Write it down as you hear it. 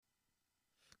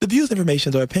The views,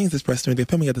 information, or opinions expressed during the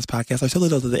filming of this podcast are solely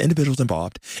those of the individuals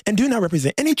involved and do not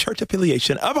represent any church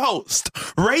affiliation of host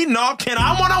Ray Nalkin.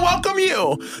 I want to welcome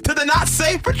you to the Not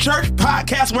Safe for Church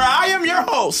podcast, where I am your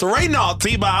host, Ray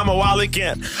Nalty, I'm a Wally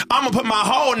Kent. I'm going to put my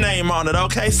whole name on it,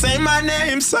 okay? Say my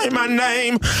name, say my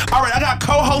name. All right, I got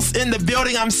co-hosts in the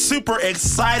building. I'm super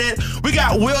excited. We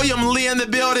got William Lee in the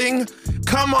building.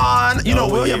 Come on. You know,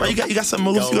 William, you got some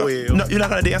moves? No, you're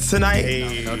not going to dance tonight?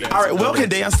 Hey, no dance. All right, Will can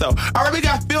dance, though. All right, we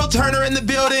got Phil Turner in the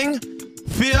building.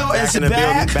 Phil is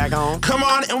back. Back home. Come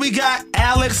on, and we got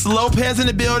Alex Lopez in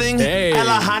the building. Hey.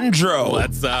 Alejandro.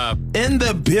 What's up? In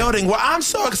the building. Well, I'm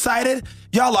so excited.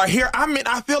 Y'all are here. I mean,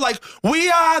 I feel like we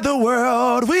are the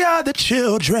world. We are the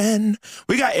children.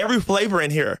 We got every flavor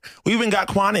in here. We even got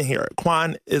Quan in here.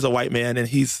 Quan is a white man, and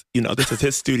he's, this is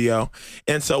his studio.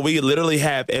 And so we literally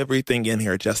have everything in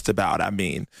here just about. I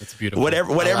mean, it's beautiful.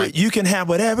 Whatever you can have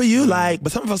whatever you like,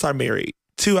 but some of us are married.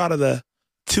 Two out of the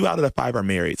 5 are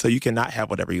married, so you cannot have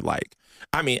whatever you like.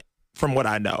 I mean, from what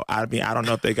I know. I mean, I don't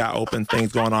know if they got open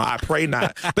things going on. I pray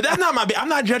not. But that's not I'm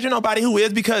not judging nobody who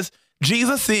is, because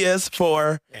Jesus is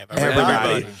for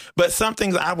everybody. But some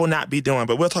things I will not be doing,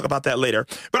 but we'll talk about that later.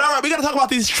 But all right, we got to talk about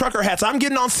these trucker hats. I'm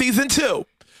getting on season 2.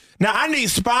 Now, I need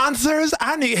sponsors.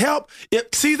 I need help.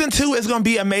 Season 2 is going to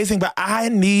be amazing, but I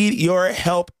need your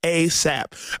help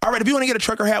ASAP. All right, if you want to get a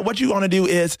trucker hat, what you want to do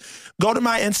is go to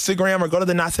my Instagram or go to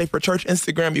the Not Safe for Church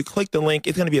Instagram. You click the link.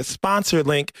 It's going to be a sponsored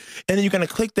link, and then you're going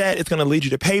to click that. It's going to lead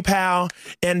you to PayPal.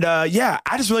 And I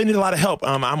just really need a lot of help.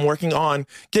 I'm working on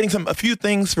getting a few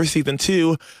things for season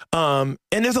 2. And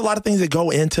there's a lot of things that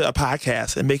go into a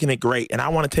podcast and making it great. And I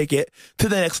want to take it to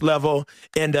the next level.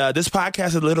 And this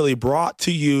podcast is literally brought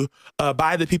to you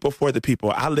by the people for the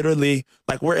people. I literally,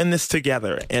 we're in this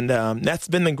together. And that's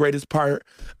been the greatest part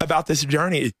about this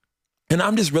journey. And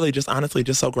I'm just really honestly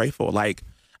so grateful. I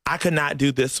could not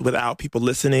do this without people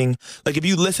listening. If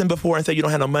you listen before and say you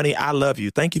don't have no money, I love you.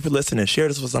 Thank you for listening. Share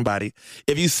this with somebody.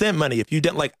 If you sent money, if you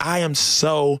didn't, I am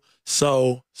so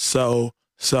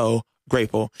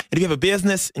grateful. And if you have a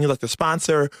business and you'd like to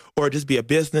sponsor or just be a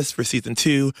business for season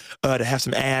 2 to have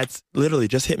some ads, literally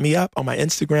just hit me up on my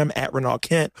Instagram at Renald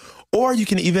Kent, or you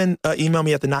can even email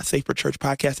me at the Not Safe for Church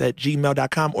podcast at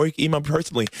gmail.com, or you can email me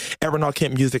personally at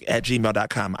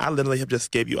renaldkentmusic@gmail.com. I literally have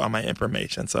just gave you all my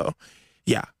information. So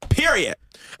yeah, period.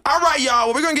 All right, y'all.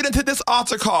 Well, we're going to get into this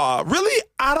altar call. Really,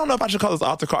 I don't know if I should call this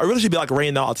altar call. It really should be like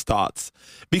Reynald's thoughts,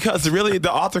 because really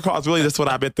the altar call is really just what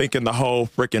I've been thinking the whole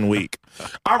freaking week.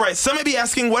 All right. Some may be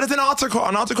asking, what is an altar call?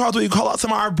 An altar call is where you call out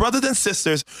some of our brothers and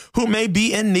sisters who may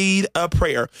be in need of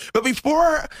prayer. But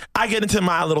before I get into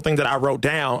my little thing that I wrote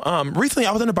down, recently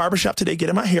I was in a barbershop today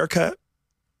getting my hair cut.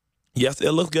 Yes,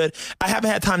 it looks good. I haven't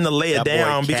had time to lay it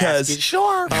down because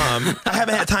I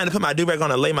haven't had time to put my do-rag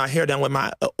on and lay my hair down with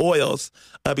my oils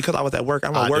because I was at work.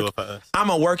 I'm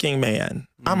a working man.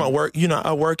 Mm-hmm. I'm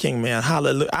a working man.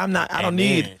 Hallelujah. I'm not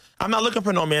looking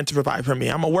for no man to provide for me.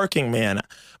 I'm a working man.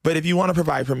 But if you want to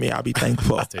provide for me, I'll be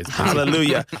thankful.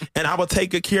 Hallelujah. And I will take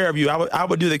good care of you. I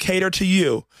will do the cater to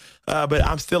you. But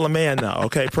I'm still a man though.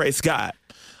 Okay. Praise God.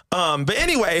 But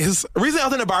anyways, recently I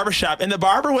was in a barbershop and the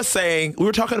barber was saying, we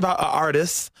were talking about an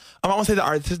artist. I won't say the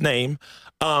artist's name.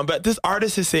 But this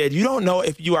artist has said, you don't know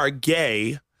if you are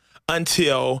gay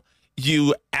until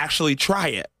you actually try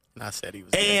it. And I said he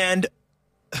was gay. And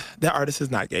that artist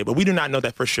is not gay, but we do not know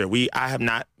that for sure.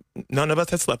 None of us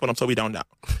have slept with him, so we don't know.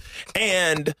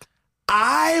 And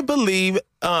I believe,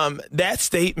 that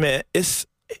statement is,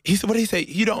 he said, what did he say?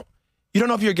 You don't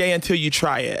know if you're gay until you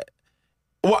try it.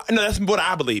 Well, no, that's what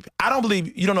I believe. I don't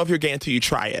believe you don't know if you're gay until you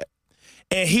try it.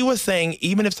 And he was saying,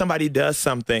 even if somebody does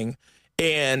something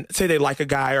and say they like a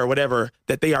guy or whatever,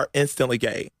 that they are instantly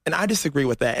gay. And I disagree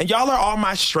with that. And y'all are all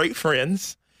my straight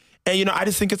friends. And, I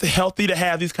just think it's healthy to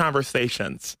have these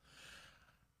conversations.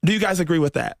 Do you guys agree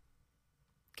with that?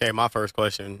 Okay, my first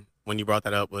question when you brought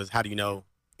that up was, how do you know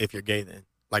if you're gay then?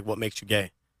 What makes you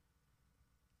gay?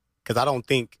 Because I don't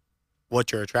think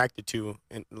what you're attracted to,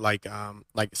 and like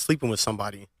sleeping with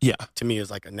somebody, to me is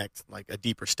a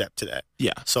deeper step to that.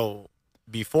 Yeah. So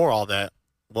before all that,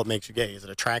 what makes you gay? Is it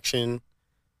attraction?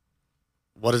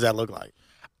 What does that look like?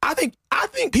 I think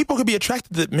people could be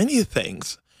attracted to many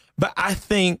things, but I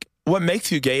think what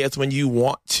makes you gay is when you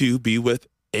want to be with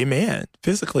a man,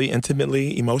 physically,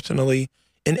 intimately, emotionally,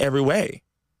 in every way.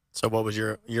 So what was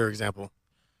your example?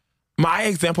 My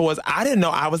example was, I didn't know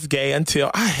I was gay until,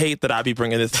 I hate that I be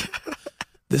bringing this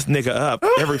nigga up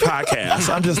every podcast.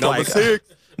 I'm just number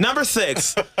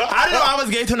 6. I didn't know I was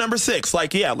gay till number 6.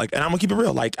 And I'm gonna keep it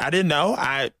real. I didn't know.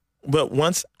 But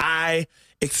once I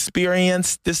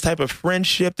experience this type of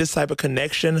friendship, this type of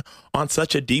connection on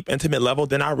such a deep, intimate level,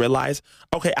 then I realize,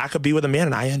 okay, I could be with a man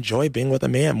and I enjoy being with a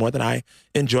man more than I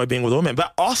enjoy being with a woman.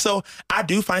 But also, I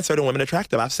do find certain women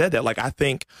attractive. I've said that. Like, I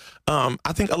think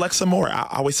Alexa Moore, I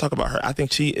always talk about her. I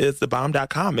think she is the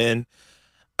bomb.com. And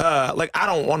like, I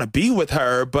don't want to be with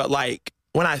her, but like,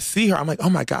 when I see her, I'm like, oh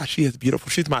my gosh, she is beautiful.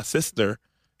 She's my sister.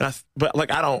 But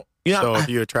like, I don't, you know. So if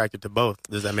you're attracted to both,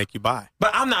 does that make you bi? But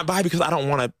I'm not bi because I don't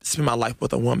want to spend my life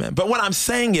with a woman. But what I'm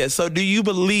saying is, so do you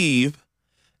believe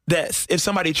that if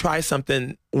somebody tries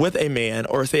something with a man,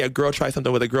 or say a girl tries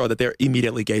something with a girl, that they're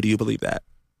immediately gay? Do you believe that?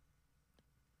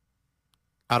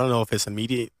 I don't know if it's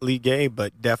immediately gay,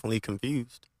 but definitely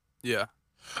confused. Yeah.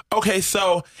 Okay,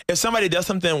 so if somebody does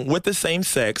something with the same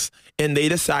sex and they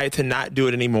decide to not do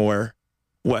it anymore,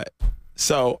 what?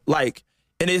 So like,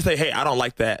 and they say, hey, I don't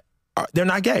like that. They're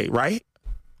not gay, right?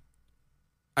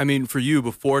 I mean, for you,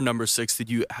 before number 6,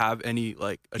 did you have any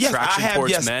like attraction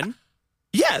towards men?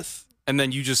 Yes. And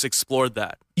then you just explored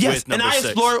that. Yes, with number and I 6.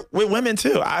 explore with women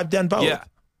too. I've done both. Yeah,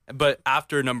 but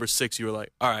after number 6, you were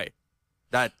like, all right,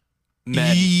 that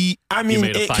men. I mean,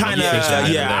 made a it final kind of,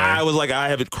 decision there. I was like, I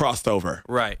have it crossed over.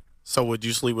 Right. So would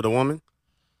you sleep with a woman?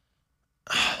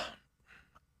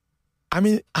 I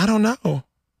mean, I don't know.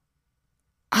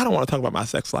 I don't want to talk about my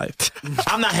sex life.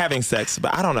 I'm not having sex,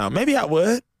 but I don't know. Maybe I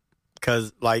would.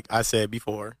 Because like I said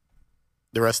before,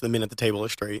 the rest of the men at the table are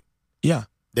straight. Yeah.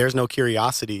 There's no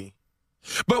curiosity.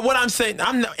 But what I'm saying,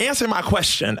 I'm answering my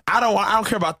question. I don't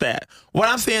care about that. What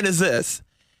I'm saying is this.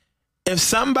 If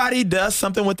somebody does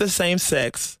something with the same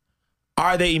sex,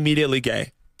 are they immediately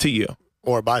gay to you?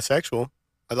 Or bisexual.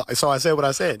 So I said what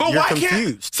I said. But You're why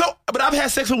confused. But I've had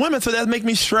sex with women, so that make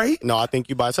me straight? No, I think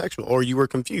you're bisexual. Or you were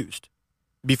confused.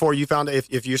 Before you found out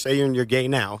if you're saying you're gay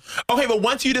now. Okay, but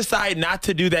once you decide not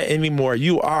to do that anymore,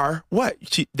 you are what?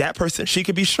 That person, she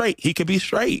could be straight. He could be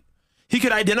straight. He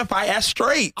could identify as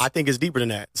straight. I think it's deeper than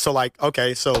that. So like,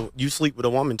 okay, so you sleep with a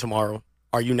woman tomorrow.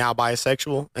 Are you now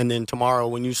bisexual? And then tomorrow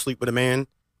when you sleep with a man,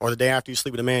 or the day after you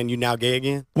sleep with a man, you now gay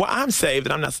again? Well, I'm saved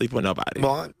and I'm not sleeping with nobody.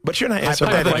 Well, but you're not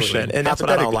answering my question, and that's what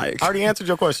I don't like. I already answered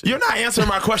your question. You're not answering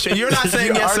my question. You're not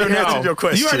saying yes or no. Your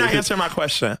question. You are not answering my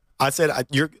question. I said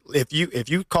if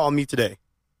you call me today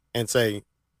and say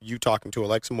you talking to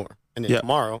Alexa Moore, and then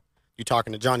tomorrow you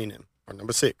talking to Johnny Nim or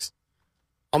number 6,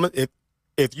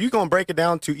 if you gonna break it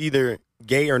down to either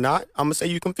gay or not, I'm gonna say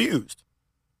you confused.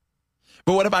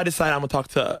 But what if I decide I'm gonna talk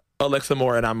to Alexa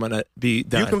Moore and I'm gonna be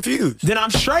done? You confused. Then I'm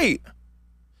straight.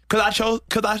 That's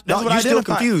what I you're still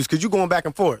confused because you're going back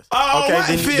and forth. Oh, okay, right,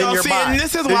 then Phil. you're See, bi. and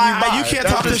this is Then why you you can't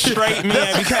talk to straight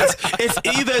men, because it's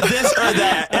either this or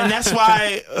that, and that's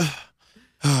why.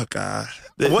 Oh God,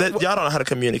 y'all don't know how to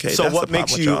communicate. So that's what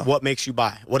makes you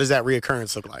bi? What does that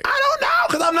reoccurrence look like? I don't know,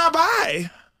 because I'm not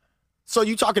bi. So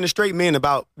you talking to straight men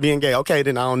about being gay? Okay,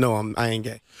 then I don't know. I ain't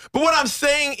gay. But what I'm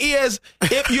saying is,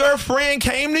 if your friend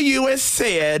came to you and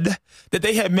said that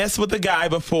they had messed with a guy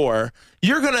before,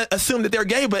 you're going to assume that they're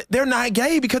gay, but they're not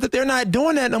gay, because if they're not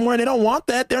doing that no more and they don't want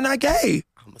that, they're not gay.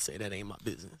 I'm going to say that ain't my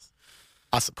business.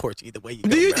 I support you either way you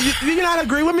do you not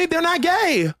agree with me? They're not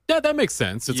gay. Yeah, that makes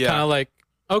sense. It's kind of like,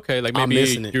 okay, like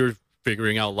maybe you're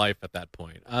figuring out life at that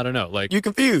point. I don't know. Like, you're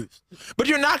confused. But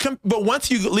you're not, but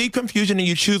once you leave confusion and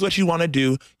you choose what you want to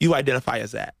do, you identify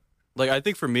as that. Like, I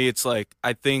think for me, it's like,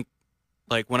 I think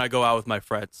like when I go out with my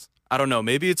friends, I don't know,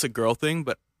 maybe it's a girl thing,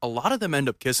 but a lot of them end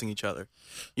up kissing each other.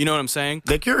 You know what I'm saying?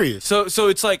 They're curious. So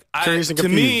it's like, to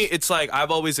me, it's like, I've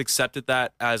always accepted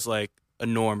that as like a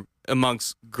norm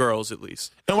amongst girls, at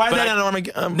least. And why is that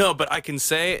a norm? No, but I can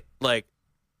say, like,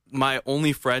 my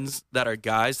only friends that are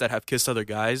guys that have kissed other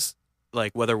guys,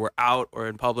 like whether we're out or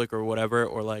in public or whatever,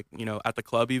 or like, you know, at the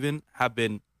club even, have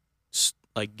been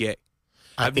like gay.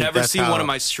 I've never seen one of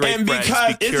my straight friends be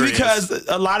curious. It's because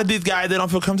a lot of these guys, they don't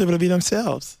feel comfortable to be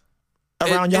themselves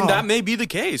around y'all. And that may be the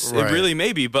case. Right. It really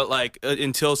may be. But like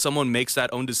until someone makes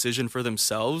that own decision for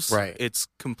themselves, right, it's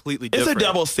completely different. It's a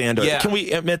double standard. Yeah. Can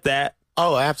we admit that?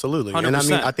 Oh, absolutely. 100%. And I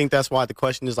mean, I think that's why the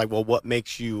question is like, well, what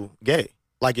makes you gay?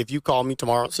 Like if you called me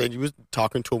tomorrow and said you was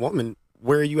talking to a woman,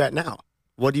 where are you at now?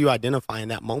 What do you identify in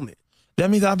that moment?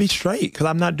 That means I'll be straight because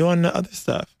I'm not doing the other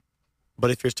stuff. But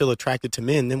if you're still attracted to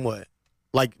men, then what?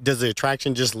 Like, does the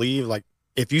attraction just leave? Like,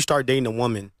 if you start dating a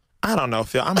woman. I don't know,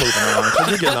 Phil. I'm moving on because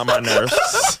you're getting on my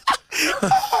nerves.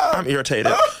 I'm irritated.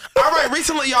 All right,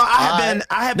 recently, y'all, I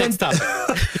have been.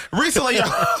 Recently,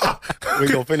 y'all. We're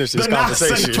going to finish this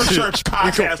conversation. The Not Safe for Church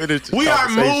podcast. We are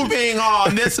moving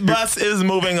on. This bus is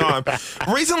moving on.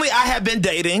 Recently, I have been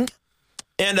dating.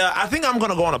 And I think I'm going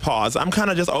to go on a pause. I'm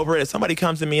kind of just over it. If somebody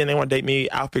comes to me and they want to date me,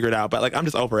 I'll figure it out. But like, I'm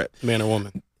just over it. Man or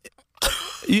woman?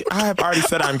 I have already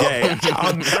said I'm gay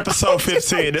on episode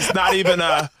 15. It's not even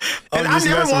and I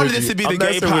never wanted this to be the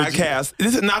gay podcast.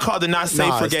 This is not called the Not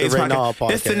Safe for Gays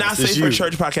podcast. It's the Not Safe for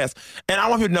Church podcast. And I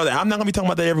want people to know that I'm not going to be talking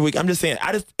about that every week. I'm just saying,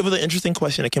 it was an interesting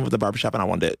question that came with the barbershop, and I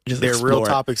wanted to just explore. They're real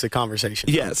topics of conversation.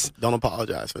 Yes. Don't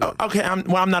apologize for that. Okay,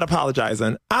 I'm not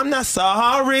apologizing. I'm not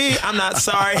sorry. I'm not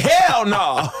sorry. Hell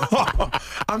no.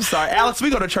 I'm sorry. Alex, we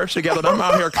go to church together, and I'm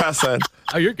out here cussing.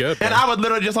 Oh, you're good, man. And I was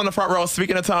literally just on the front row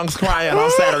speaking in tongues, crying on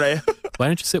Saturday. Why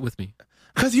didn't you sit with me?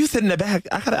 Because you sit in the back.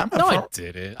 I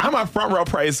didn't. I'm a front row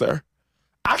praiser.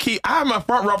 I'm a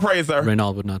front row praiser.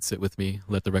 Reynald would not sit with me.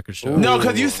 Let the record show. No,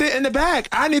 because you sit in the back.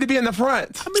 I need to be in the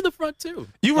front. I'm in the front too.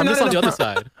 You were not on the other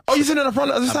side. Oh, you sit in the front,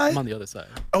 the other side? I'm on the other side.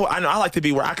 Oh, I know. I like to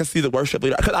be where I can see the worship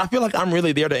leader, because I feel like I'm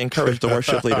really there to encourage the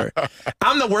worship leader.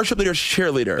 I'm the worship leader's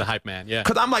cheerleader. The hype man, yeah.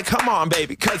 Because I'm like, come on,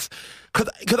 baby. Because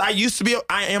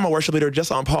I am a worship leader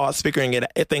just on pause, figuring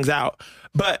things out.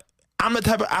 But I'm the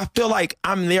type of, I feel like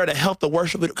I'm there to help the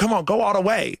worship leader. Come on, go all the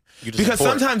way. Because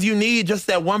sometimes you need just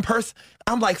that one person.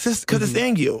 I'm like, sis, because it's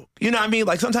in you. You know what I mean?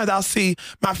 Like sometimes I'll see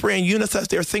my friend Eunice up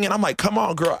there singing. I'm like, come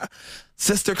on, girl.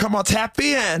 Sister, come on, tap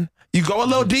in. You go a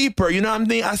little deeper. You know what I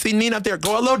mean? I see Nina up there.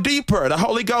 Go a little deeper. The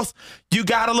Holy Ghost, you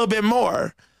got a little bit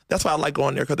more. That's why I like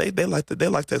going there, because they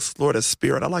like to explore the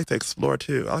spirit. I like to explore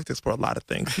too. I like to explore a lot of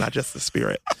things, not just the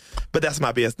spirit. But that's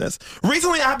my business.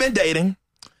 Recently, I've been dating.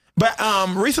 But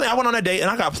recently I went on a date, and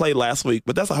I got played last week,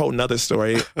 but that's a whole nother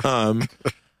story.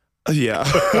 Yeah,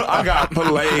 I got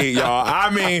played, y'all. I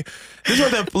mean, this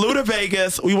was in flew to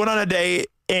Vegas. We went on a date,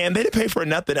 and they didn't pay for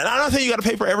nothing. And I don't think you got to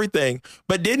pay for everything,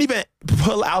 but didn't even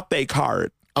pull out their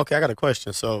card. Okay, I got a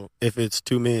question. So if it's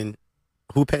two men,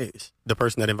 who pays? The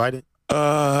person that invited?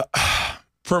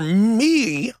 For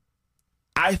me,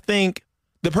 I think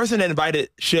the person that invited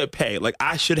should pay. Like,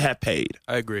 I should have paid.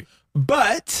 I agree.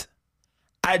 But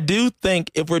I do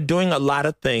think if we're doing a lot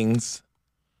of things,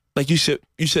 like you should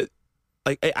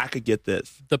like, hey, I could get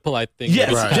this. The polite thing.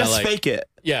 Yes, right. Just like, fake it.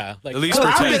 Yeah. Like, at least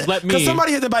pretend. Because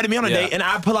somebody has invited me on a date, and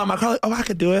I pull out my card, like, oh, I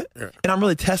could do it. Yeah. And I'm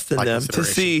really testing them to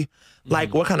see,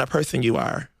 like, what kind of person you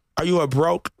are. Are you a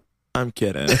broke? I'm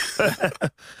kidding.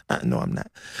 No, I'm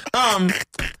not.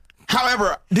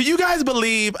 However, do you guys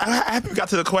believe, I haven't got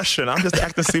to the question, I'm just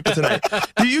acting stupid tonight.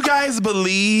 Do you guys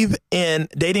believe in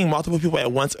dating multiple people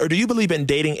at once, or do you believe in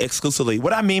dating exclusively?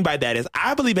 What I mean by that is,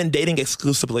 I believe in dating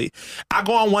exclusively. I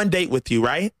go on one date with you,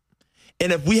 right?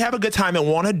 And if we have a good time and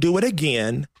want to do it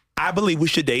again, I believe we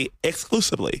should date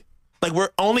exclusively. Like,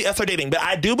 we're only us are dating. But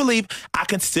I do believe I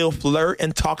can still flirt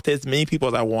and talk to as many people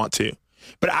as I want to.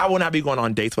 But I will not be going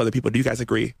on dates with other people. Do you guys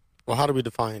agree? Well, how do we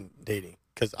define dating?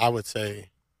 Because I would say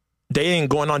dating,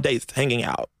 going on dates, hanging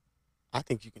out. I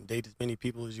think you can date as many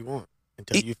people as you want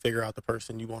until you figure out the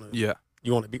person you want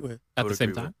to be with at the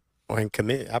same time, and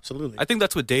commit. Absolutely. I think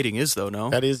that's what dating is, though. No,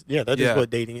 that is what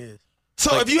dating is.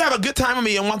 So if you have a good time with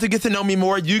me and want to get to know me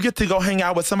more, you get to go hang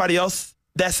out with somebody else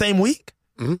that same week.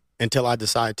 Mm-hmm. Until I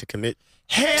decide to commit.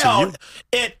 Hell,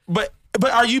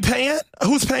 but are you paying?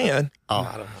 Who's paying? Oh,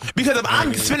 I don't know. Because if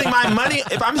I'm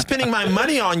spending my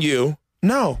money on you.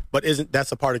 No. But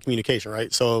that's a part of communication,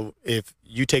 right? So if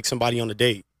you take somebody on a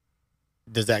date,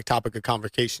 does that topic of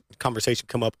conversation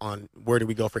come up on where do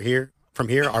we go from here?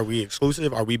 Are we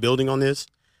exclusive? Are we building on this?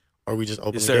 Or are we just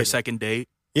open? Is there a second date?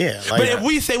 Yeah. But if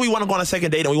we say we want to go on a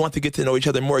second date and we want to get to know each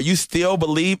other more, you still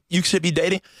believe you should be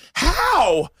dating?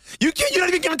 How? You're not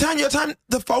even giving your time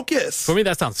to focus. For me,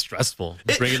 that sounds stressful.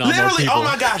 Bringing on literally, more people. oh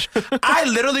my gosh. I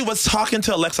literally was talking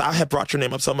to Alexa. I have brought your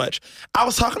name up so much. I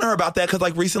was talking to her about that because,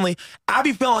 like, recently, I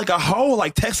be feeling like a hoe,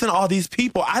 like texting all these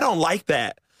people. I don't like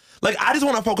that. Like, I just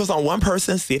want to focus on one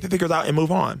person, see if it figures out, and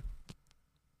move on.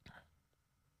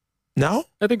 No?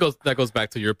 I think that goes back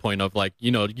to your point of, like,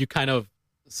 you kind of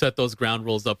set those ground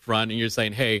rules up front and you're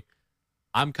saying, hey,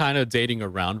 I'm kind of dating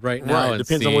around right now. Right.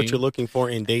 Depends on what you're looking for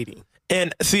in dating.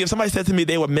 And see, if somebody said to me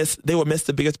they would miss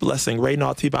the biggest blessing,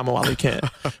 Reynald T. by Mawali Kent.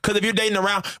 Because if you're dating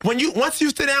around, once you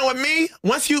sit down with me,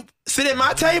 once you sit at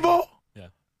my table.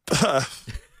 Yeah.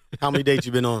 How many dates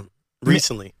you been on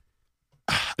recently?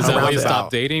 Is that why you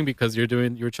stopped dating? Because you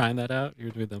were trying that out?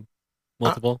 You're doing them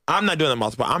multiple? I'm not doing the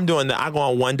multiple. I'm doing I go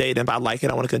on one date, and if I like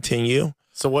it, I want to continue.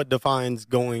 So what defines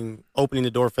opening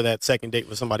the door for that second date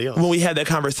with somebody else? When we had that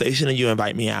conversation and you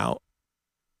invite me out.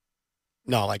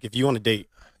 No, like if you on a date.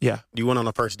 Yeah. You went on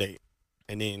a first date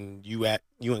and then you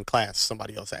in class,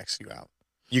 somebody else asks you out.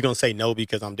 You going to say no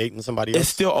because I'm dating somebody else? It's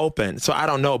still open. So I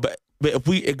don't know. But if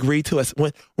we agree to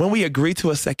when we agree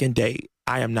to a second date,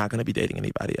 I am not going to be dating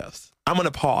anybody else. I'm going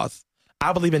to pause.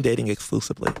 I believe in dating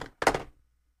exclusively.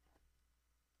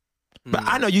 But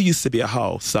I know you used to be a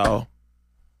hoe, so.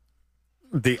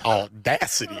 The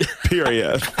audacity.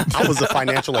 Period. I was a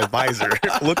financial advisor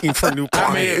looking for new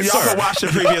clients. Y'all can watch the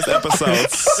previous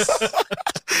episodes.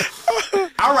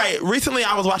 All right. Recently,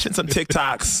 I was watching some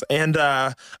TikToks, and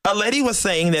a lady was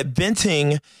saying that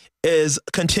venting is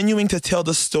continuing to tell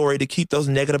the story to keep those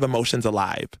negative emotions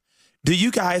alive. Do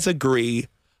you guys agree?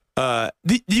 Do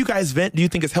you guys vent? Do you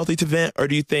think it's healthy to vent, or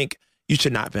do you think you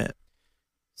should not vent?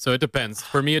 So it depends.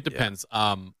 For me, it depends.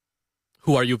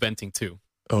 Who are you venting to?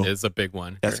 Is a big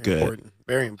one. That's good. Important.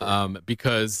 Very important.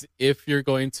 Because if you're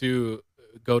going to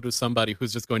go to somebody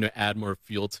who's just going to add more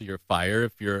fuel to your fire,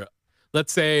 if you're,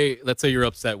 let's say you're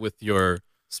upset with your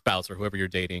spouse or whoever you're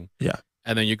dating. Yeah.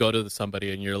 And then you go to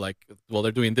somebody and you're like, well,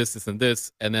 they're doing this, and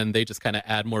this. And then they just kind of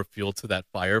add more fuel to that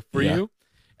fire for you,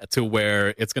 to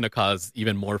where it's going to cause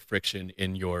even more friction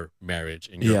in your marriage,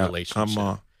 in your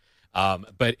relationship.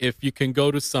 But if you can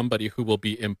go to somebody who will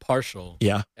be impartial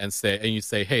and you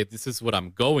say, hey, this is what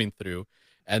I'm going through,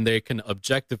 and they can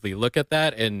objectively look at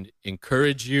that and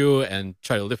encourage you and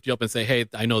try to lift you up and say, hey,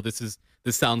 I know this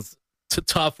sounds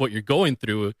tough what you're going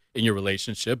through in your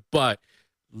relationship, but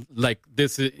like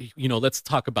this is, let's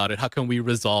talk about it. How can we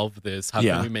resolve this? How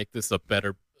can we make this a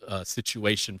better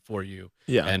situation for you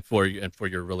and for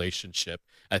your relationship?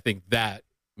 I think that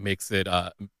makes it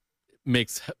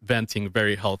makes venting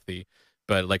very healthy.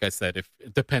 But like I said,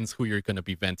 it depends who you're going to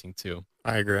be venting to.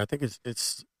 I agree. I think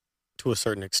it's to a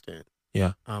certain extent.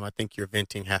 Yeah. I think your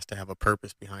venting has to have a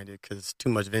purpose behind it, because too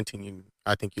much venting,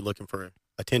 I think you're looking for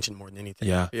attention more than anything.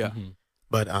 Yeah. Mm-hmm.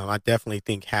 But I definitely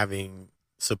think having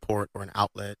support or an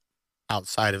outlet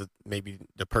outside of maybe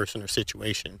the person or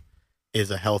situation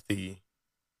is a healthy,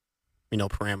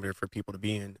 parameter for people to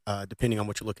be in, depending on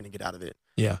what you're looking to get out of it.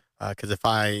 Yeah. Because if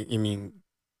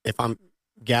I'm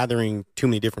gathering too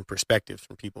many different perspectives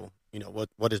from people,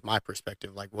 what is my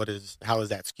perspective? Like, how is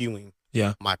that skewing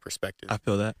my perspective? I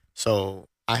feel that. So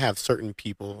I have certain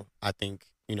people I think,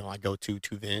 I go to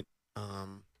vent.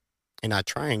 And I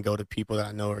try and go to people that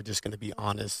I know are just going to be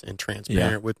honest and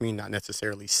transparent with me, not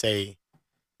necessarily say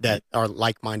that are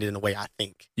like-minded in the way I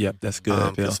think. Yep, that's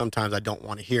good. Because sometimes I don't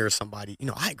want to hear somebody,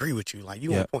 I agree with you. Like,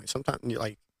 you on point. Sometimes,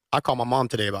 I called my mom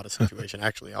today about a situation,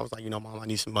 actually. I was like, Mom, I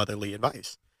need some motherly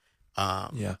advice.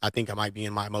 I think I might be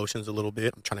in my emotions a little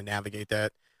bit. I'm trying to navigate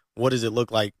that. What does it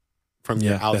look like from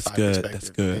your outside perspective? That's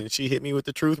good. And she hit me with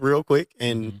the truth real quick,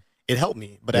 and it helped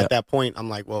me. But at that point, I'm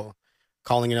like, well,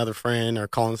 calling another friend or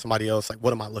calling somebody else, like,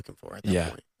 what am I looking for at that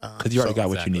point? Because you already got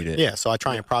what you needed. Yeah, so I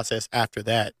try and process after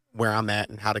that where I'm at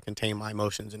and how to contain my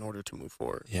emotions in order to move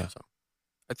forward. Yeah. So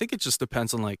I think it just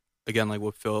depends on, like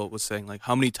what Phil was saying, like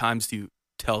how many times do you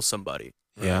tell somebody?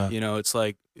 Yeah. It's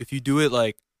like if you do it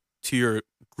like to your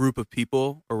group of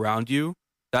people around you,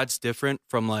 that's different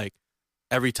from like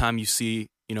every time you see,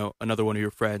 another one of your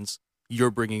friends,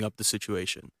 you're bringing up the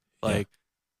situation. Like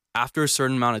after a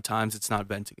certain amount of times, it's not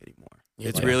venting anymore.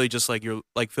 It's really just like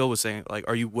like Phil was saying, like,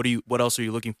 what else are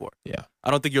you looking for? Yeah. I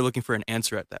don't think you're looking for an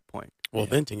answer at that point. Well,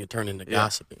 venting, it turned into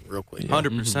gossiping real quick.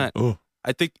 100%.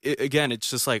 I think, again, it's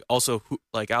just like also,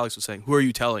 like Alex was saying, who are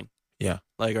you telling? Yeah.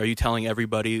 Like, are you telling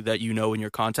everybody that you know in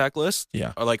your contact list?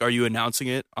 Yeah. Or like, are you announcing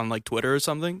it on like Twitter or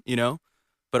something,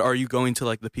 But are you going to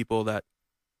like the people that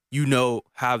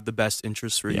have the best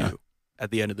interests for you at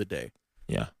the end of the day?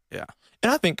 Yeah. Yeah.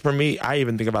 And I think for me, I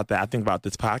even think about that. I think about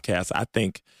this podcast. I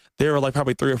think there were like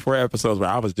probably 3 or 4 episodes where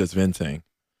I was just venting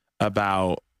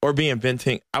about, I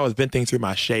was venting through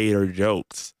my shade or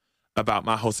jokes about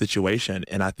my whole situation.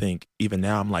 And I think even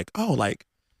now I'm like, I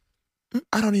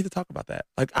don't need to talk about that.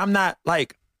 Like, I'm not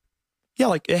like,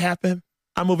 like it happened.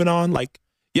 I'm moving on. Like,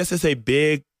 yes, it's a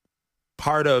big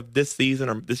part of this season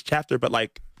or this chapter, but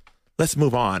like, let's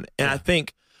move on. And I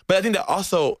think that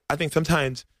also,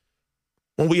 sometimes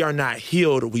when we are not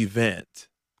healed, we vent.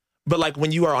 But like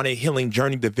when you are on a healing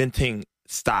journey, the venting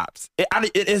stops.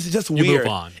 It's just weird. You move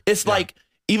on. It's like,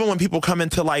 even when people come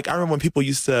into like, I remember when people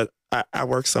used to, I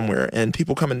work somewhere and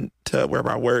people come into wherever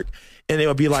I work and they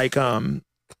would be like, come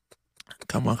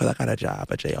on, because I got a job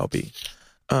at JLB.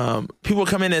 People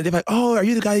come in and they're like, oh, are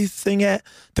you the guy who used to sing at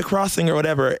the Crossing or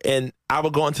whatever? And I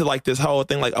would go into like this whole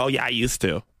thing like, oh yeah, I used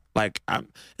to. Like, and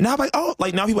now I'm like, oh,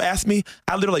 like now people ask me,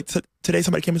 I literally, today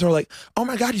somebody came into her like, oh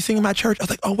my God, you sing in my church. I was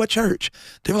like, oh, what church?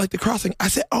 They were like, the Crossing. I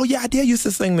said, oh yeah, I did used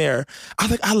to sing there. I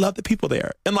was like, I love the people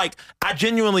there. And like, I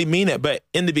genuinely mean it. But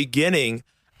in the beginning,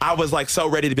 I was like so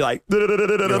ready to be like,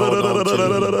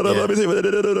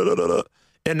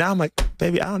 and now I'm like,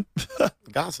 baby, I don't.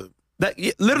 Gossip. That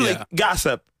literally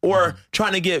gossip or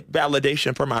trying to get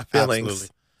validation for my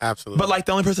feelings. Absolutely. But like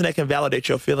the only person that can validate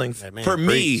your feelings for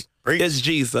me Preach. is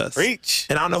Jesus. Preach.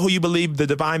 And I don't know who you believe, the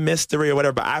divine mystery or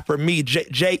whatever, but for me,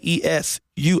 Jesus.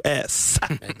 Amen.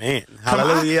 Come on,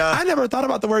 Hallelujah. I never thought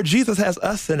about the word Jesus has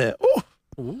us in it. Ooh.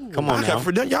 Come on now.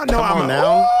 Y'all know Come on I'm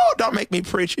now. don't make me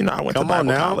preach. You know, I went Come to on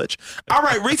Bible now. college. All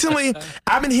right, recently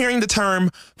I've been hearing the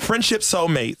term friendship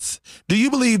soulmates. Do you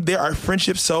believe there are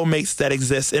friendship soulmates that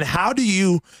exist? And how do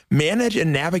you manage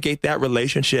and navigate that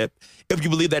relationship if you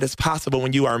believe that it's possible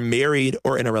when you are married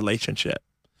or in a relationship?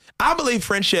 I believe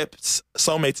friendships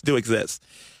soulmates do exist.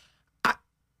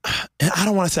 I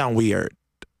don't want to sound weird.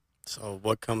 So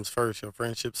what comes first, your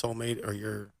friendship soulmate or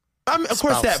your Of course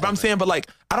spouse that, but I'm soulmate? saying, but like,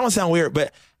 I don't want to sound weird,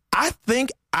 but I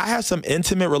think I have some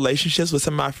intimate relationships with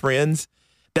some of my friends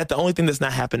that the only thing that's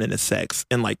not happening is sex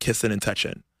and like kissing and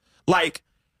touching. Like,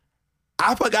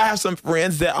 I feel like I have some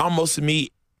friends that almost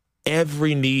meet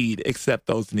every need except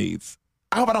those needs.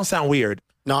 I hope I don't sound weird.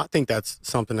 No, I think that's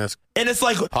something that's And it's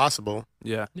like, possible.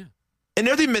 Yeah. and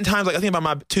there's even been times like I think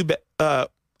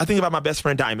about my best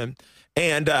friend Diamond,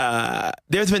 and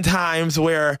there's been times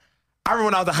where I remember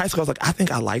when I was in high school, I was like, I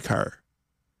think I like her,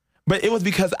 but it was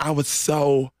because I was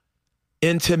so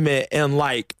intimate and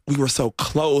like we were so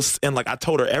close, and like I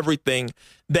told her everything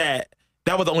that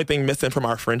was the only thing missing from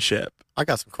our friendship. I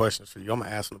got some questions for you. I'm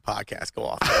gonna ask when the podcast go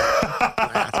off. I'm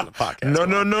gonna ask when the podcast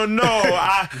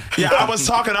No.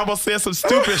 I was saying some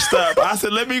stupid stuff. I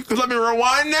said, let me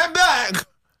rewind that back.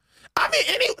 I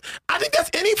mean, I think that's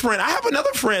any friend. I have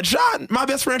another friend, Sean, my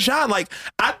best friend, Sean. Like,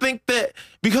 I think that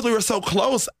because we were so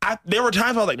close, there were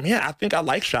times I was like, man, I think I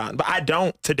like Sean, but I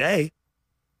don't today.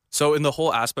 So in the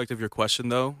whole aspect of your question,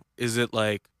 though, is it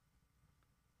like,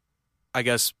 I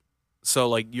guess, so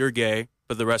like you're gay,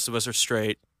 but the rest of us are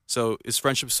straight. So is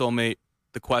friendship soulmate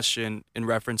the question in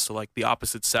reference to like the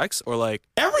opposite sex, or like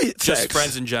Every just sex.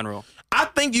 friends in general? I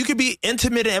think you could be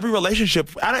intimate in every relationship.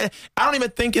 I don't even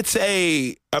think it's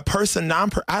a person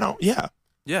yeah.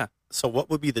 Yeah. So what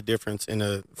would be the difference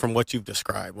from what you've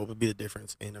described? What would be the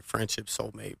difference in a friendship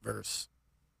soulmate versus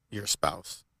your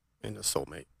spouse in a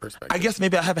soulmate perspective? I guess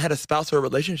maybe I haven't had a spouse or a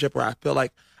relationship where I feel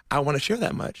like I want to share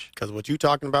that much. Because what you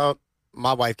talking about,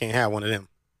 my wife can't have one of them.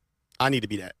 I need to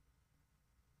be that.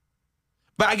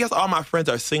 But I guess all my friends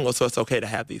are single, so it's okay to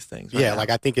have these things. Right Yeah, now. like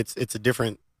I think it's a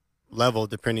different level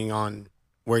depending on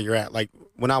where you're at. Like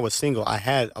when I was single, I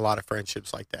had a lot of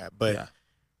friendships like that. But Yeah.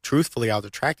 truthfully, I was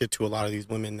attracted to a lot of these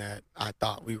women that I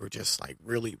thought we were just like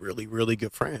really, really, really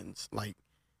good friends. Like,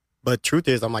 but truth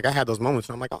is, I'm like, I had those moments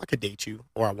where I'm like, oh, I could date you,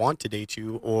 or I want to date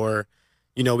you, or,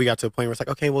 you know, we got to a point where it's like,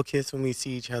 okay, we'll kiss when we see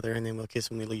each other, and then we'll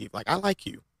kiss when we leave. Like, I like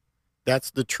you.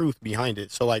 That's the truth behind it.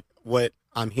 So like what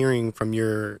I'm hearing from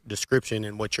your description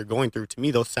and what you're going through, to me,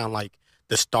 those sound like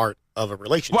the start of a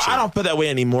relationship. Well, I don't feel that way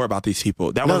anymore about these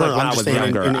people. That was No, like when I'm I just was saying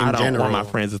younger. in I don't want general. my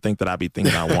friends to think that I be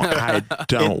thinking I want. I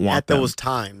don't And want at them. those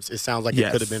times, it sounds like Yes.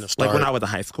 it could have been a start Like when I was in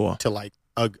high school. to like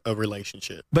a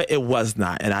relationship. But it was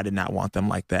not, and I did not want them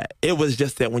like that. It was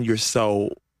just that when you're so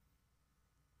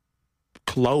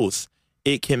close,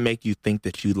 it can make you think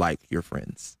that you like your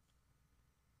friends.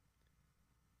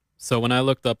 So when I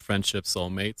looked up friendship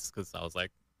soulmates, because I was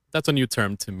like, that's a new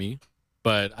term to me,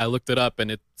 but I looked it up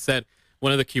and it said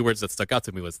one of the keywords that stuck out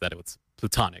to me was that it was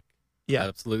platonic. Yeah.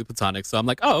 Absolutely platonic. So I'm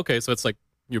like, oh, okay. So it's like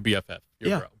your BFF, your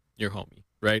Yeah. bro, your homie,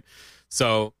 right?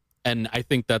 So, and I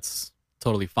think that's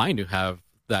totally fine to have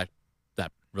that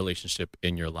relationship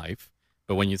in your life.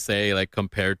 But when you say like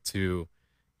compared to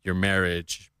your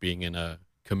marriage, being in a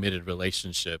committed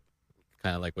relationship,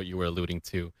 kind of like what you were alluding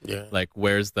to, Yeah. like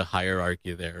where's the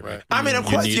hierarchy there? Right. Like, I mean, of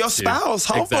you course, need your to- spouse,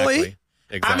 hopefully.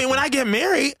 Exactly. I mean, when I get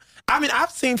married, I mean,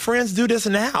 I've seen friends do this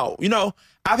now. You know,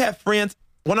 I've had friends,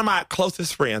 one of my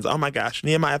closest friends, oh my gosh,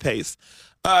 Nehemiah Pace.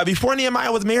 Before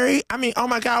Nehemiah was married, I mean, oh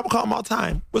my God, I would call him all the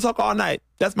time. We'll talk all night.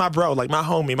 That's my bro, like my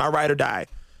homie, my ride or die.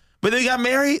 But then he got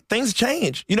married, things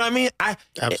change. You know what I mean?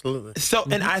 Absolutely. So,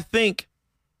 and I think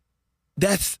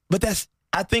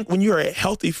I think when you're a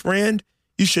healthy friend,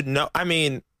 you should know. I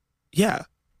mean, yeah.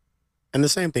 And the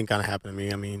same thing kind of happened to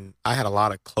me. I mean, I had a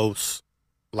lot of close,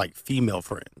 like, female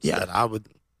friends Yeah. that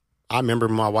I remember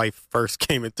when my wife first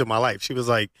came into my life. She was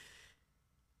like,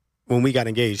 when we got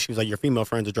engaged, she was like, your female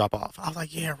friends will drop off. I was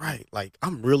like, yeah, right. Like,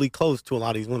 I'm really close to a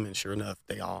lot of these women. Sure enough,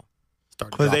 they all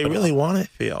started Because they dropping really off. wanted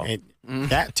Phil. And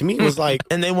that, to me, was like,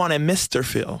 And they wanted Mr.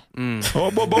 Phil. Mm.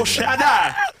 Oh, bo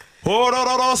Shaddai. Oh, do,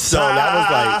 do, do, so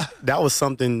that was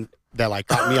something that, like,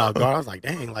 caught me off guard. I was like,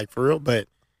 dang, like, for real. But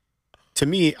to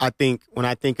me, I think when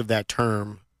I think of that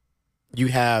term, you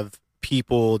have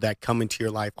people that come into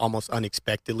your life almost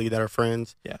unexpectedly that are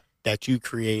friends. Yeah. That you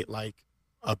create like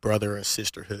a brother or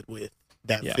sisterhood with,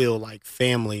 that Yeah. feel like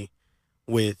family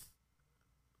with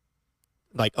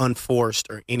like unforced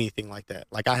or anything like that.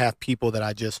 Like I have people that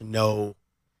I just know,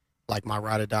 like my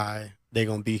ride or die, they're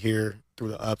going to be here through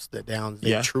the ups, the downs.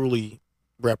 They truly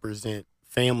represent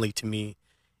family to me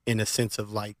in a sense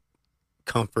of like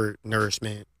comfort,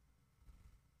 nourishment,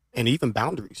 and even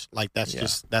boundaries. Like that's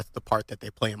that's the part that they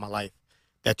play in my life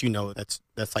that, you know, that's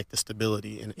like the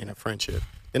stability in a friendship.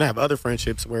 Then I have other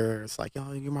friendships where it's like,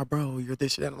 yo, you're my bro, you're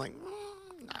this, that. I'm like,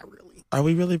 not really. Are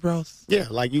we really bros? Yeah.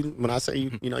 Like when I say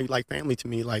you know, you like family to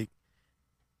me, like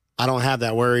I don't have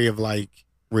that worry of like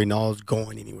Reynald's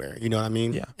going anywhere. You know what I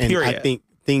mean? Yeah. And Period. I think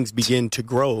things begin to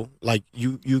grow. Like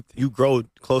you grow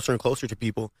closer and closer to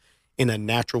people in a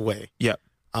natural way. Yep.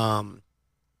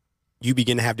 You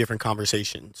begin to have different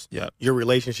conversations. Yep. Your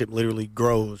relationship literally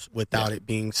grows without it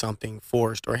being something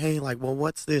forced or, hey, like, well,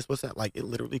 what's this? What's that? Like, it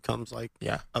literally comes like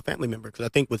a family member. Because I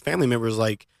think with family members,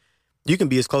 like, you can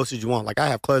be as close as you want. Like, I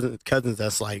have cousins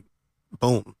that's like,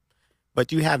 boom.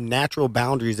 But you have natural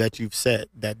boundaries that you've set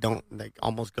that don't, like,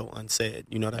 almost go unsaid.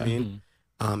 You know what I mean?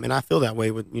 And I feel that way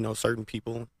with, you know, certain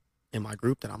people in my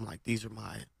group that I'm like, these are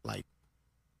my, like,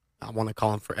 I want to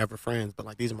call them forever friends, but,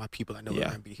 like, these are my people that know they're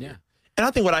going to be here. Yeah. And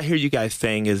I think what I hear you guys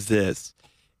saying is this,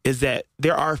 is that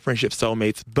there are friendship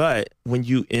soulmates, but when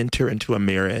you enter into a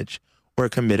marriage or a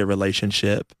committed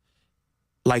relationship,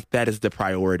 like that is the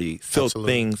priority. So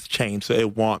things change. So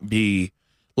it won't be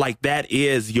like that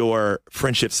is your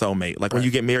friendship soulmate. Like when you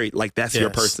get married, like that's your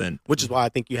person. Which is why I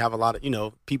think you have a lot of, you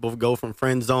know, people go from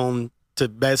friend zone to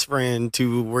best friend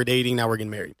to we're dating, now we're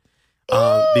getting married.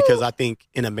 Because I think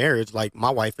in a marriage, like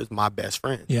my wife is my best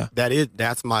friend. Yeah.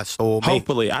 That's my soulmate.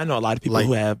 Hopefully. I know a lot of people like,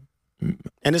 who have.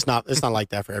 And it's not like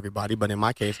that for everybody, but in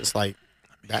my case, it's like,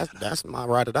 that's my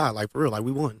ride or die. Like for real, like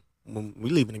we won. When we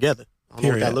leaving together. I don't know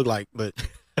what that look like, but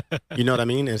you know what I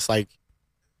mean? It's like,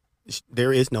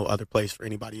 there is no other place for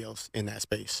anybody else in that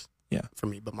space. Yeah. For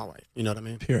me, but my wife. You know what I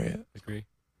mean? Period. Agree.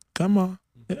 Come on.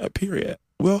 Yeah, period.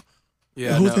 Well,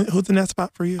 Yeah, who's in that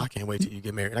spot for you? I can't wait till you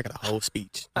get married. I got a whole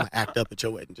speech. I'm going to act up at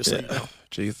your wedding, just so you know.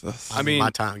 Jesus. I mean, my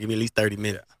time. Give me at least 30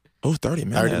 minutes. Oh, 30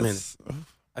 minutes. 30 minutes.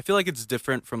 I feel like it's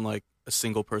different from like a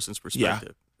single person's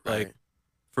perspective. Yeah. Like Right.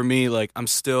 for me, like I'm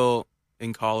still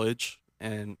in college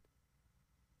and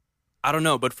I don't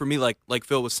know, but for me, like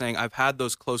Phil was saying, I've had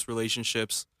those close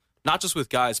relationships, not just with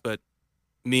guys, but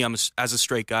me, as a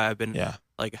straight guy, I've been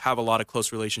like have a lot of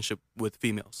close relationship with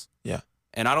females. Yeah.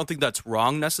 And I don't think that's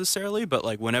wrong necessarily, but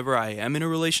like whenever I am in a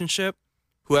relationship,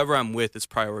 whoever I'm with is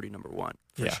priority number one.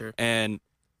 For sure. And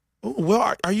Ooh,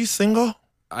 well, are you single?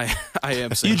 I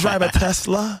am single. You drive a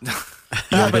Tesla?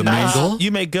 You have a nice,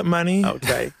 you make good money?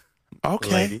 Okay. Okay.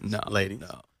 Ladies.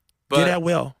 No. Get at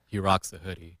Will. He rocks a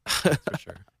hoodie, that's for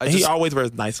sure. He always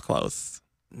wears nice clothes.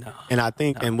 No. And I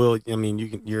think, and Will, I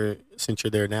mean, since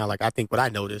you're there now, like I think what I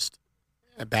noticed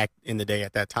back in the day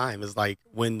at that time is like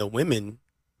when the women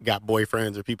got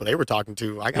boyfriends or people they were talking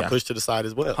to, I got pushed to the side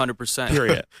as well. 100%.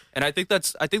 Period. And I think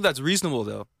that's reasonable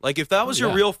though. Like if that was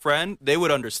your real friend, they would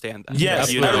understand that.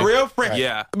 Yes, you know? a real friend.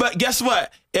 Yeah. But guess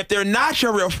what? If they're not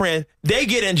your real friend, they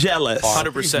getting jealous.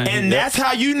 100%. And that's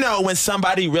how you know when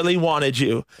somebody really wanted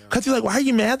you. Because you're like, why are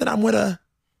you mad that I'm with a...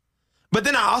 But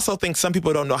then I also think some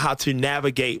people don't know how to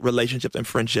navigate relationships and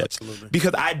friendships. Absolutely.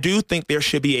 Because Because I do think there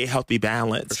should be a healthy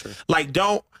balance. For sure. Like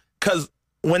because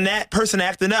when that person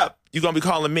acting up, you're going to be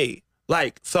calling me.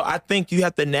 Like, so I think you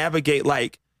have to navigate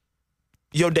like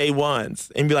your day ones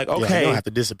and be like, okay. you don't have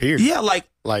to disappear. Yeah, like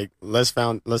let's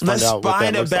find out what find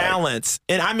that a looks like. balance.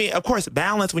 And I mean, of course,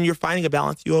 balance, when you're finding a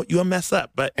balance, you'll mess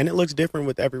up. But And it looks different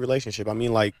with every relationship. I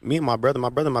mean, like me and my brother,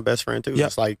 my best friend too. Yep.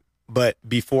 It's like, but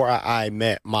before I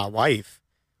met my wife,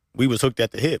 we was hooked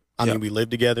at the hip. I Yep. mean, we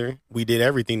lived together. We did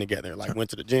everything together. Like went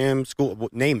to the gym, school,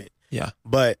 name it. yeah,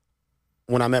 But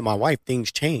when I met my wife,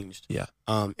 things changed. yeah,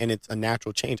 And it's a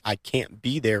natural change. I can't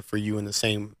be there for you in the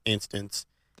same instance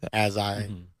as I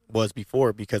was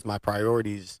before because my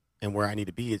priorities and where I need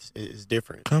to be is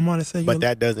different. come on and say But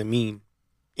that doesn't mean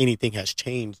anything has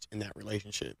changed in that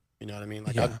relationship. You know what I mean?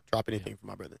 Like I'd drop anything for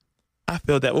my brother. I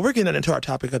feel that. Well, we're getting into our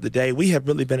topic of the day. We have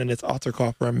really been in this altar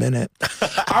call for a minute.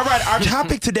 All right, our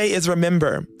topic today is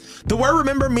remember. The word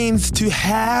remember means to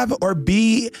have or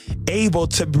be able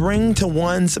to bring to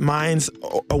one's mind's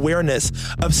awareness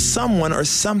of someone or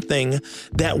something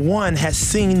that one has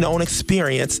seen, known,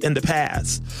 experienced in the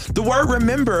past. The word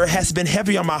remember has been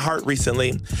heavy on my heart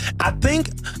recently. I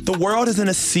think the world is in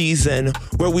a season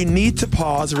where we need to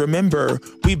pause and remember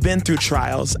we've been through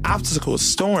trials, obstacles,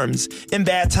 storms, and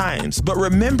bad times. But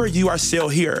remember, you are still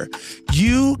here.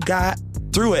 You got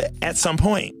through it at some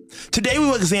point. Today, we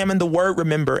will examine the word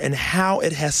remember and how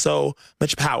it has so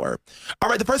much power. All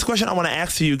right, the first question I want to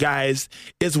ask you guys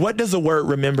is, what does the word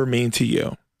remember mean to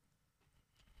you?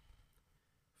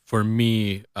 For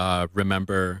me,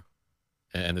 remember,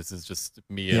 and this is just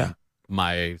me and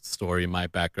my story, my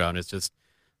background, is just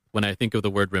when I think of the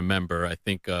word remember, I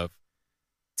think of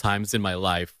times in my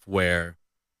life where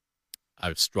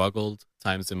I've struggled,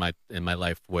 times in my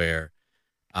life where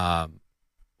I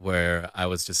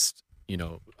was just,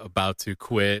 about to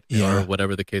quit or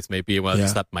whatever the case may be, when I was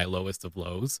just at my lowest of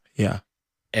lows. Yeah.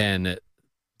 And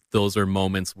those are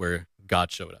moments where God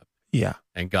showed up. Yeah.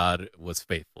 And God was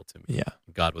faithful to me. Yeah.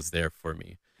 God was there for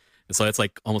me. And so it's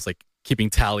like almost like keeping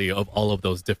tally of all of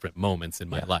those different moments in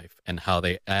my life and how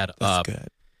they add up. Good.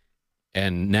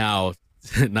 And now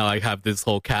I have this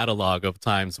whole catalog of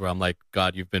times where I'm like,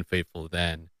 God, you've been faithful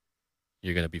then.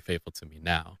 You're going to be faithful to me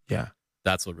now. Yeah.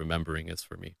 That's what remembering is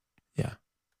for me. Yeah.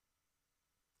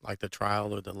 Like the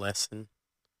trial or the lesson.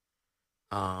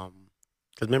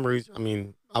 Because memories, I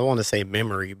mean, I want to say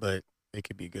memory, but it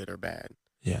could be good or bad.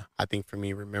 Yeah. I think for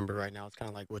me, remember right now, it's kind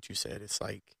of like what you said. It's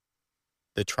like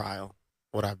the trial,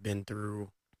 what I've been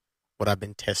through, what I've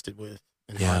been tested with,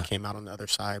 and how I came out on the other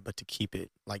side. But to keep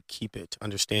it,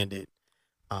 understand it,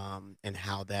 and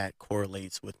how that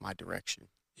correlates with my direction.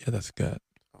 Yeah, that's good.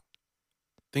 I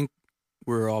think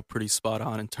we're all pretty spot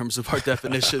on in terms of our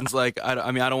definitions. Like,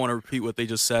 I mean, I don't want to repeat what they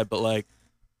just said, but like,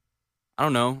 I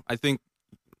don't know. I think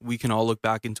we can all look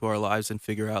back into our lives and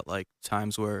figure out like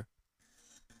times where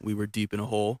we were deep in a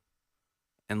hole,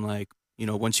 and like,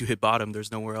 once you hit bottom,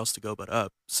 there's nowhere else to go but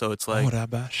up. So it's like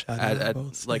at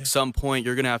like some point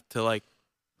you're gonna have to like,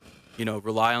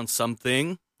 rely on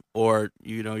something, or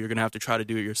you're gonna have to try to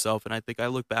do it yourself. And I think I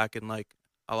look back and like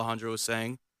Alejandro was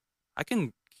saying, I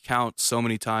can count so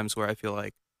many times where I feel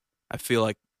like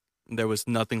there was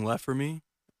nothing left for me,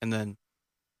 and then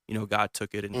God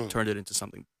took it and turned it into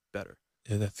something better.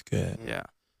 Yeah, that's good. Yeah.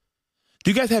 Do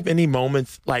you guys have any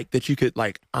moments like that you could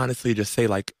like honestly just say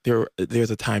like there's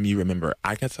a time you remember?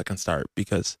 I guess I can start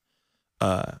because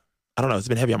I don't know, it's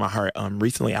been heavy on my heart.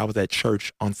 Recently I was at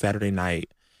church on Saturday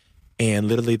night, and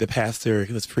literally the pastor,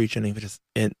 he was preaching, and he was just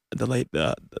in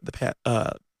the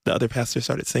other pastor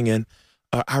started singing.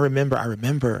 I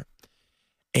remember,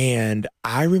 and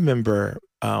I remember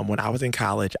when I was in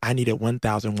college, I needed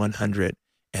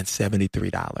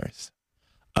 $1,173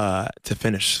 to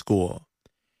finish school.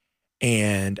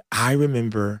 And I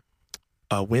remember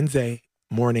Wednesday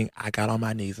morning, I got on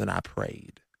my knees and I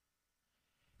prayed.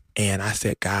 And I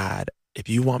said, God, if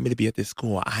you want me to be at this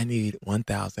school, I need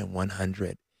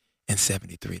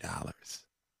 $1,173.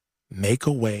 Make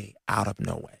a way out of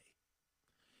no way.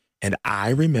 And I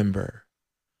remember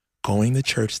going to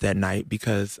church that night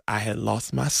because I had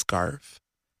lost my scarf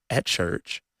at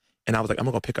church. And I was like, I'm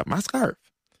going to go pick up my scarf.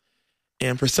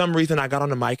 And for some reason, I got on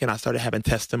the mic and I started having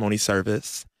testimony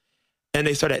service. And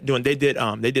they did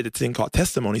a thing called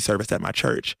testimony service at my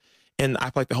church. And I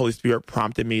feel like the Holy Spirit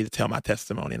prompted me to tell my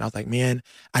testimony. And I was like, man,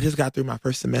 I just got through my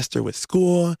first semester with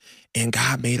school and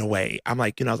God made a way. I'm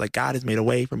like, I was like, God has made a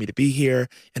way for me to be here.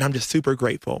 And I'm just super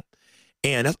grateful.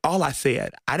 And that's all I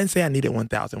said. I didn't say I needed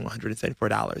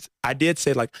 $1,174. I did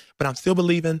say like, but I'm still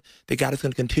believing that God is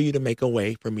going to continue to make a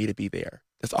way for me to be there.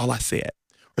 That's all I said,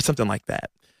 or something like that.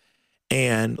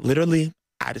 And literally,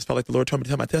 I just felt like the Lord told me to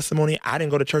tell my testimony. I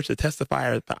didn't go to church to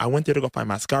testify. I went there to go find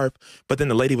my scarf, but then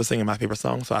the lady was singing my favorite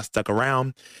song, so I stuck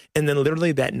around. And then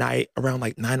literally that night, around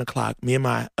like 9 o'clock, me and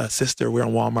my sister, we were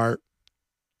in Walmart,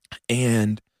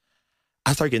 and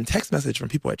I started getting text messages from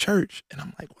people at church, and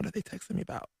I'm like, what are they texting me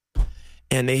about?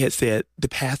 And they had said, the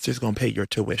pastor's going to pay your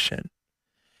tuition.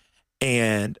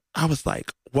 And I was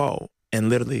like, whoa. And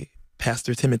literally,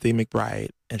 Pastor Timothy McBride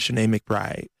and Shanae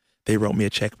McBride, they wrote me a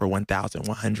check for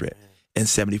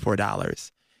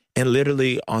 $1,174. And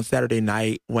literally on Saturday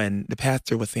night, when the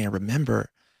pastor was saying, remember,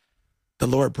 the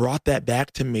Lord brought that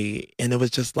back to me. And it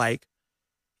was just like,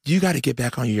 you got to get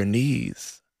back on your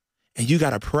knees and you got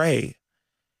to pray.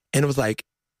 And it was like,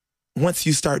 once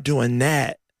you start doing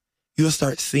that, you'll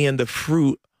start seeing the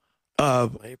fruit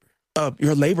of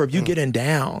your labor, of you getting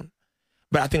down.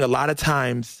 But I think a lot of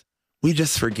times we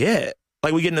just forget.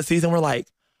 Like we get in the season, we're like,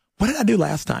 what did I do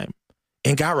last time?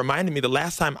 And God reminded me the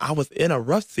last time I was in a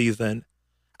rough season,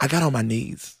 I got on my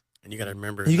knees. And you got to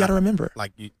remember. You got to remember.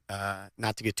 Like,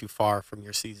 not to get too far from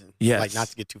your season. Yes. Like, not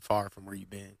to get too far from where you've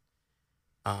been.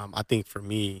 I think for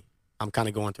me, I'm kind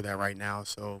of going through that right now.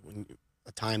 So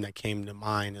a time that came to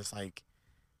mind is like,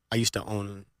 I used to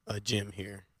own a gym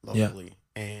here locally.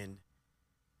 Yeah. And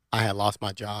I had lost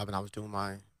my job and I was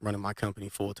running my company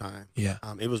full time. Yeah.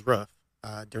 It was rough.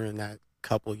 During that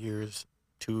couple years,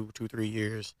 3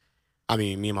 years, I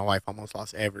mean, me and my wife almost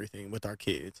lost everything with our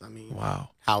kids. I mean, Wow.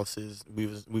 houses. We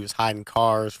was hiding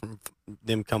cars from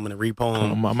them coming to repo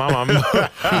them. My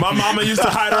mama used to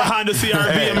hide her Honda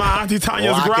CRV in my auntie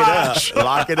Tanya's garage.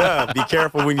 Lock it up. Be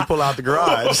careful when you pull out the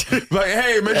garage. Like,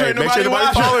 hey, make sure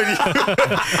nobody following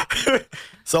you.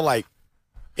 So like,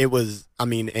 it was. I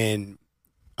mean, and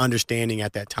understanding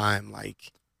at that time,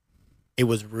 like, it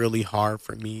was really hard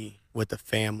for me with the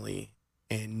family.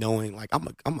 And knowing, like, I'm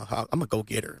a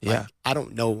go-getter. Like, Yeah. I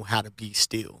don't know how to be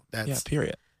still. That's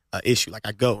period. an issue. Like,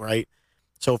 I go, right?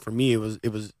 So for me, it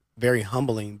was very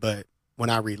humbling. But when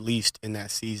I released in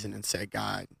that season and said,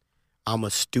 God, I'm a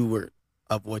steward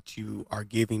of what you are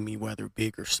giving me, whether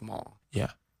big or small.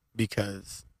 Yeah.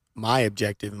 Because my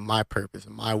objective and my purpose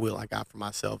and my will I got for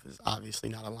myself is obviously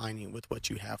not aligning with what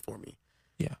you have for me.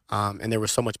 Yeah. And there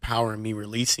was so much power in me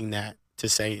releasing that to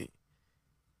say,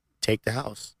 take the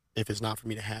house. If it's not for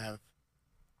me to have,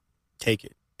 take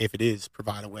it. If it is,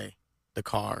 provide a way. The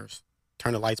cars,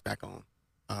 turn the lights back on.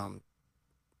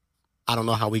 I don't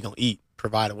know how we gonna eat.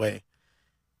 Provide a way.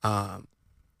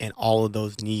 And all of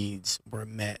those needs were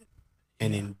met.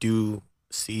 And in due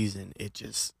season, it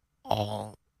just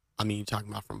all, I mean, you're talking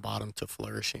about from bottom to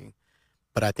flourishing.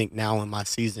 But I think now in my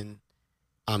season,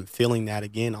 I'm feeling that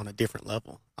again on a different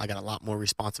level. I got a lot more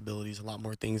responsibilities, a lot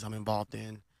more things I'm involved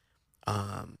in.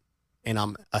 And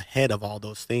I'm ahead of all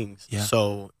those things. Yeah.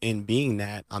 So in being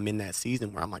that, I'm in that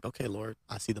season where I'm like, okay, Lord,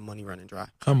 I see the money running dry.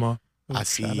 Come on. I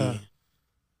see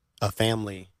a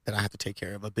family that I have to take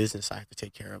care of, a business I have to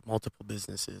take care of, multiple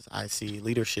businesses. I see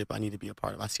leadership I need to be a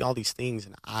part of. I see all these things,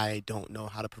 and I don't know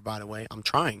how to provide a way. I'm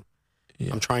trying.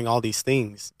 Yeah. I'm trying all these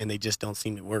things, and they just don't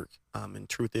seem to work. And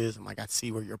truth is, I'm like, I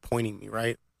see where you're pointing me,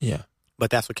 right? Yeah.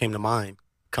 But that's what came to mind.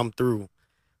 Come through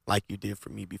like you did for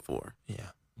me before.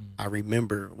 Yeah. I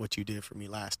remember what you did for me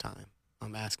last time.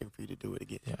 I'm asking for you to do it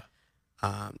again.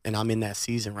 Yeah. And I'm in that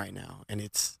season right now, and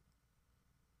it's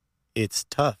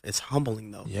tough. It's humbling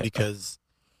though, because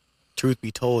truth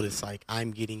be told, it's like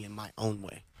I'm getting in my own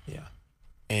way. Yeah.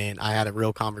 And I had a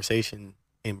real conversation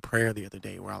in prayer the other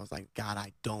day where I was like, God,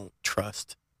 I don't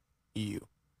trust you,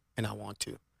 and I want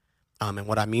to. And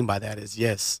what I mean by that is,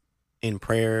 yes, in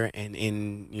prayer and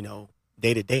in,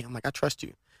 day to day, I'm like, I trust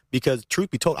you. Because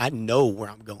truth be told, I know where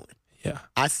I'm going. Yeah.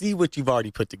 I see what you've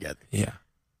already put together. Yeah.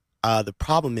 The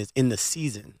problem is in the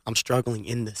season. I'm struggling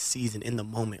in the season, in the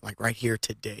moment, like right here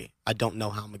today. I don't know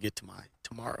how I'm going to get to my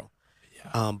tomorrow.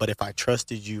 Yeah. But if I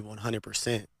trusted you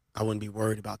 100%, I wouldn't be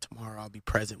worried about tomorrow. I'll be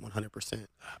present 100%.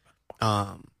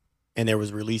 And there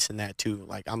was release in that too.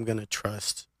 Like, I'm going to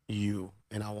trust you,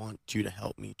 and I want you to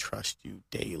help me trust you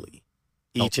daily.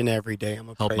 Each and every day, I'm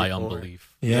going to help pray my for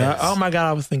unbelief. Yeah. Yes. Oh my God,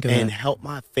 I was thinking and that. help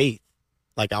my faith.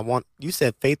 Like, you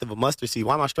said faith of a mustard seed.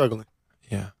 Why am I struggling?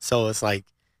 Yeah. So it's like,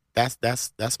 that's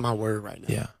my word right now.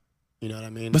 Yeah. You know what I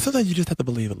mean? But sometimes you just have to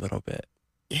believe a little bit.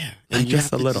 Yeah. Like, And you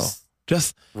just a have to little.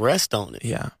 Just rest on it.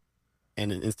 yeah.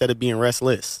 And instead of being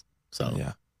restless. So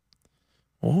Yeah.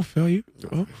 Oh, Phil,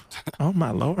 oh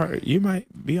my Lord, you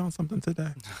might be on something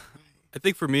today. I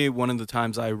think for me, one of the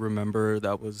times I remember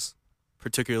that was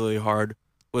particularly hard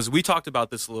was, we talked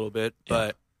about this a little bit,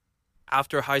 but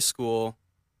after high school,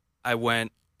 I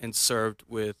went and served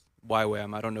with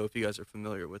YWAM. I don't know if you guys are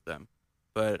familiar with them,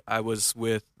 but I was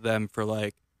with them for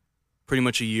like pretty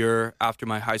much a year after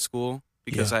my high school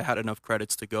because I had enough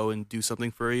credits to go and do something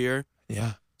for a year.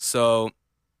 Yeah. So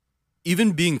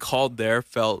even being called there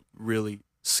felt really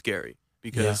scary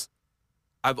because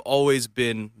I've always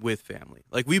been with family.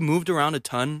 Like, we moved around a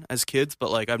ton as kids,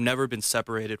 but like I've never been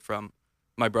separated from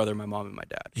my brother, my mom, and my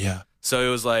dad. Yeah. So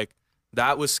it was like,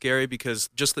 that was scary because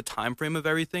just the time frame of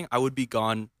everything, I would be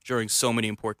gone during so many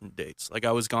important dates. Like,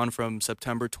 I was gone from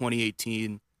September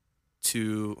 2018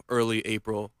 to early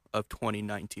April of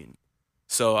 2019.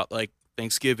 So like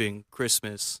Thanksgiving,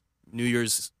 Christmas, New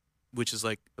Year's, which is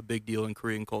like a big deal in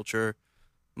Korean culture,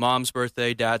 mom's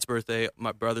birthday, dad's birthday,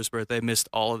 my brother's birthday, missed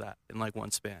all of that in like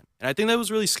one span. And I think that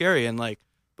was really scary. And like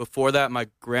before that, my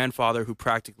grandfather, who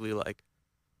practically like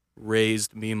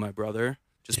raised me and my brother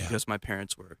just because my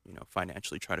parents were,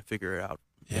 financially trying to figure it out.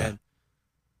 Yeah. And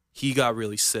he got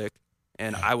really sick,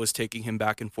 and I was taking him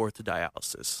back and forth to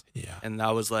dialysis. Yeah. And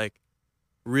that was like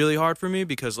really hard for me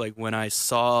because like when I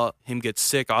saw him get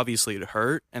sick, obviously it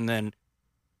hurt. And then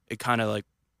it kind of like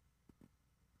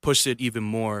pushed it even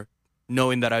more,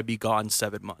 knowing that I'd be gone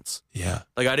 7 months. Yeah.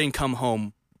 Like, I didn't come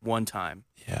home one time.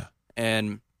 Yeah.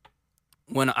 And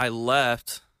when I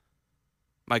left,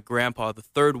 my grandpa, the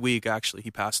third week, actually, he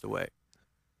passed away.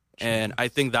 And I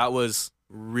think that was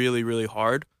really, really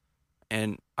hard.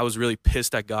 And I was really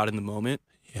pissed at God in the moment.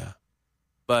 Yeah.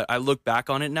 But I look back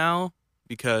on it now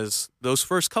because those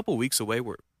first couple weeks away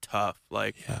were tough.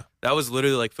 Like Yeah. that was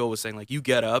literally like Phil was saying, like you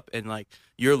get up and like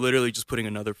you're literally just putting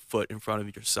another foot in front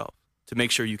of yourself to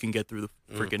make sure you can get through the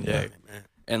freaking day. Man.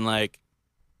 And like,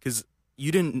 cause I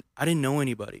didn't know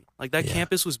anybody. Like that Yeah.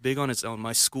 campus was big on its own.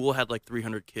 My school had like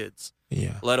 300 kids,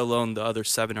 Yeah. let alone the other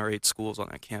 7 or 8 schools on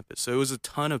that campus. So it was a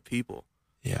ton of people.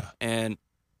 Yeah. And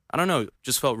I don't know,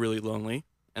 just felt really lonely.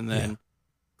 And then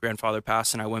grandfather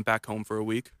passed and I went back home for a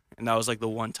week. And that was like the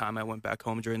one time I went back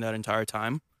home during that entire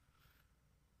time.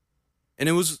 And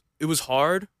it was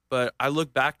hard, but I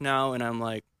look back now and I'm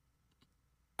like,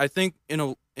 I think in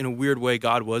a weird way,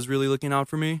 God was really looking out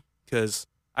for me, because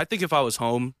I think if I was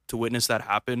home to witness that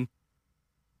happen,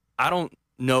 I don't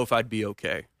know if I'd be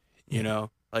okay. You know,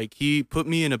 like he put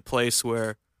me in a place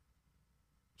where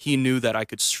he knew that I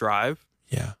could strive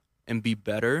and be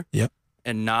better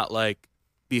and not like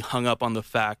be hung up on the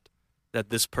fact that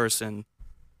this person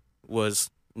was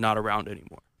not around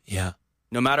anymore. Yeah.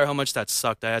 No matter how much that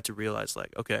sucked, I had to realize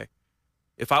like, okay,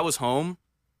 if I was home,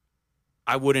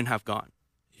 I wouldn't have gone.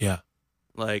 Yeah.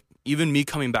 Like even me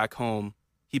coming back home,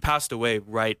 he passed away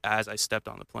right as I stepped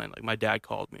on the plane. Like my dad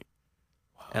called me.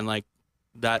 Wow. And like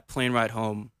that plane ride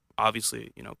home,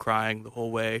 obviously, you know, crying the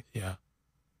whole way. Yeah.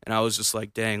 And I was just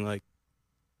like, dang, like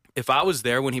if I was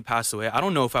there when he passed away, I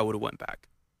don't know if I would have went back.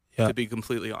 Yeah. To be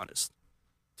completely honest.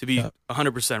 To be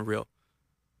 100% real.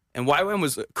 And YWAM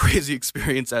was a crazy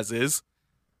experience as is.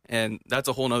 And that's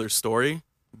a whole nother story.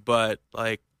 But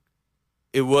like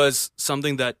it was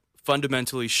something that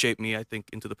fundamentally shaped me, I think,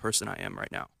 into the person I am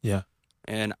right now. Yeah.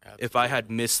 And if I had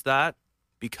missed that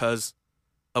because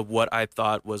of what I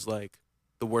thought was like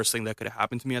the worst thing that could have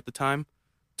happened to me at the time,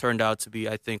 turned out to be,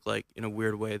 I think, like in a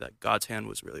weird way that God's hand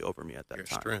was really over me at that Your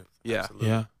time. strength. Yeah. Absolutely.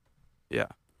 Yeah. Yeah.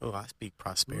 Oh, I speak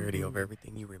prosperity over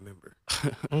everything you remember.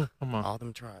 Come on. All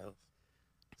them trials.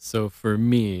 So for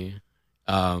me,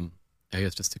 I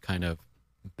guess just to kind of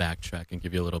backtrack and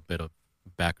give you a little bit of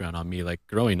background on me, like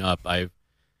growing up, I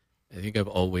think I've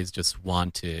always just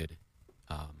wanted,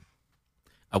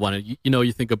 I wanted, you know,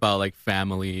 you think about like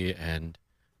family and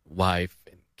wife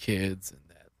and kids and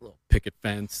that little picket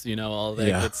fence, you know, all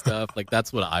that good stuff. Like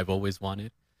that's what I've always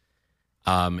wanted.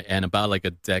 And about like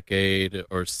a decade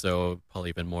or so, probably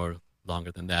even more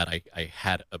longer than that, I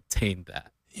had obtained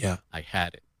that. Yeah. I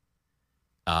had it.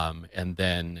 And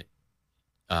then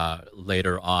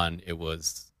later on, it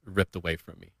was ripped away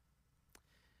from me.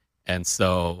 And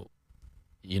so,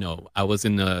 you know, I was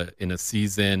in a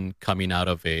season coming out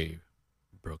of a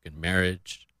broken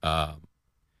marriage,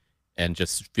 and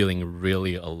just feeling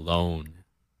really alone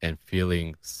and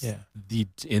feeling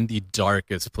in the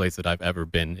darkest place that I've ever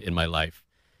been in my life.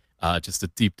 Just a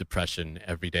deep depression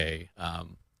every day.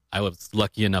 I was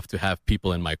lucky enough to have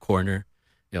people in my corner,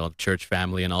 you know, church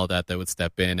family and all that would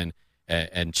step in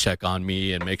and check on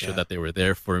me and make sure that they were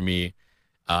there for me.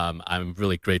 I'm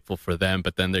really grateful for them.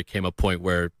 But then there came a point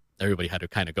where everybody had to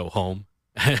kind of go home.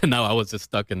 And now I was just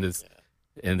stuck in this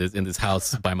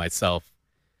house by myself.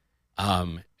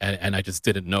 And I just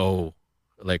didn't know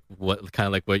like what kind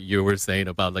of like what you were saying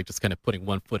about like just kind of putting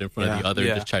one foot in front of the other,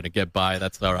 just trying to get by.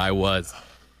 That's where I was.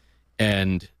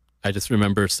 And I just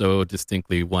remember so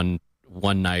distinctly one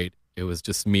night, it was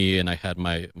just me, and I had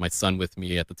my son with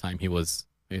me at the time. He was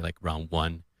maybe like around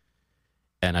 1.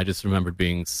 And I just remembered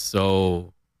being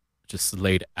so just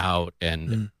laid out,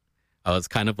 and I was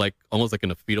kind of like almost like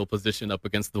in a fetal position up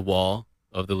against the wall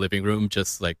of the living room,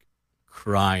 just like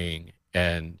crying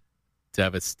and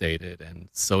devastated and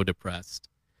so depressed.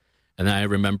 And then I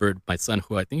remembered my son,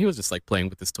 who I think he was just like playing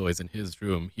with his toys in his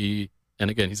room.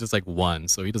 And again, he's just like 1,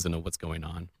 so he doesn't know what's going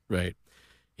on, right?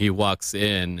 He walks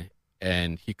in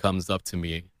and he comes up to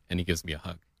me and he gives me a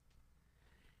hug.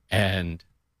 And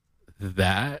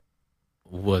that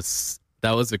was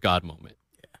a God moment.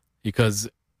 Yeah. Because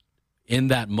in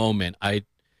that moment, I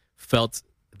felt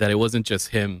that it wasn't just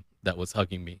him that was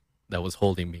hugging me, that was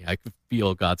holding me. I could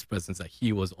feel God's presence, that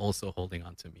he was also holding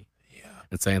on to me. Yeah.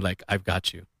 And saying like, I've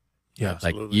got you. Yeah,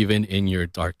 like absolutely. Even in your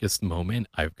darkest moment,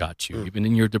 I've got you. Even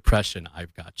in your depression,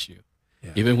 I've got you.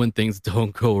 Yeah. Even when things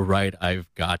don't go right, I've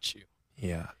got you.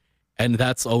 Yeah. And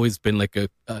that's always been like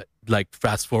like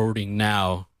fast forwarding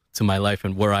now to my life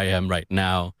and where I am right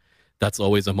now. That's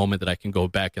always a moment that I can go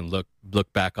back and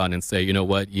look back on and say, you know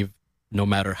what, no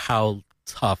matter how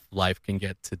tough life can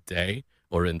get today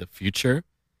or in the future,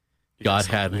 God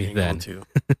had me then.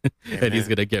 And he's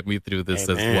going to get me through this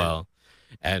as well.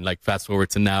 And like fast forward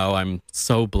to now, I'm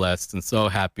so blessed and so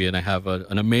happy. And I have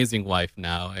an amazing wife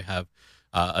now. I have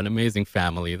an amazing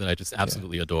family that I just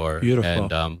absolutely adore. Beautiful.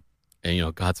 And you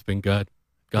know, God's been good.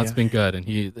 God's been good.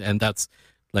 And that's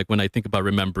like when I think about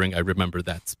remembering, I remember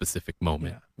that specific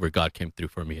moment where God came through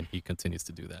for me, and he continues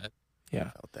to do that.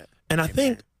 Yeah. Felt that. And I Amen.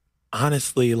 think,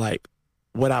 honestly, like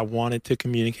what I wanted to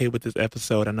communicate with this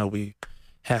episode, I know we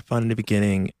had fun in the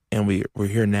beginning and we're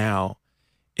here now,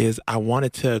 is I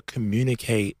wanted to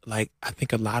communicate, like, I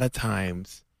think a lot of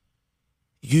times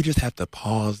you just have to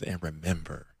pause and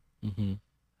remember. Mm-hmm.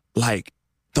 Like,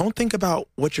 don't think about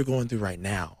what you're going through right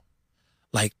now.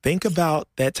 Like, think about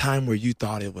that time where you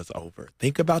thought it was over.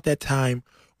 Think about that time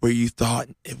where you thought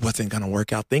it wasn't going to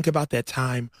work out. Think about that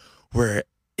time where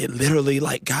it literally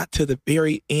like got to the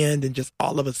very end and just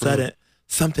all of a sudden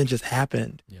something just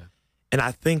happened. Yeah. And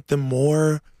I think the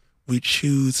more we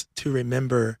choose to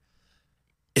remember,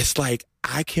 it's like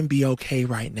I can be okay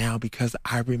right now because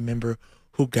I remember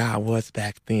who God was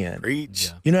back then. Preach.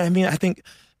 Yeah. You know what I mean? I think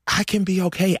I can be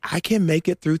okay. I can make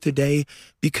it through today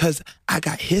because I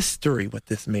got history with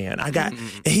this man. And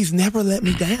he's never let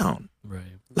me down. Right.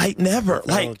 Like never.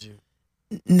 Like Followed you.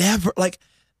 never. Like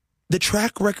the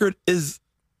track record is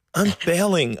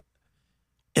unfailing.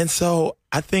 And so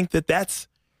I think that that's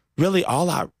really all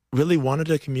I really wanted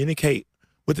to communicate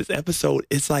with this episode.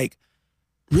 It's like,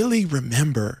 really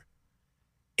remember.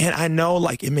 And I know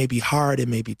like it may be hard, it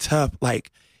may be tough.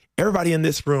 Like everybody in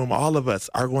this room, all of us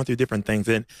are going through different things.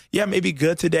 And yeah, it may be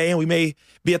good today and we may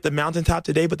be at the mountaintop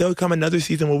today, but there'll come another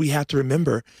season where we have to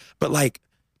remember. But like,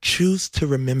 choose to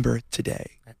remember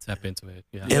today. Tap into it.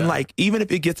 Yeah. And like, even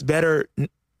if it gets better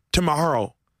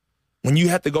tomorrow, when you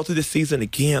have to go through this season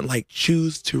again, like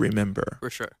choose to remember. For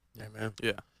sure. Amen.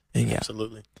 Yeah. And yeah.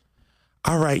 Absolutely.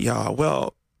 All right, y'all.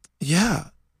 Well, yeah,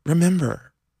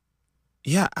 remember.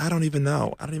 Yeah, I don't even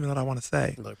know. I don't even know what I want to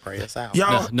say. Look, pray us out.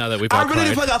 Y'all, Now that we've I all really cried.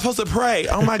 feel like I'm supposed to pray.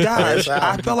 Oh my gosh.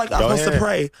 I feel like I'm Go supposed to ahead.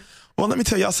 pray. Well, let me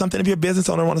tell y'all something. If you're a business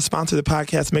owner and want to sponsor the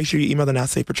podcast, make sure you email the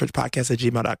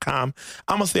notsaferchurchpodcast@gmail.com.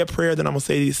 I'm going to say a prayer, then I'm going to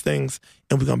say these things,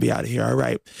 and we're going to be out of here. All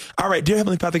right. All right. Dear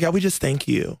Heavenly Father, God, we just thank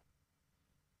you.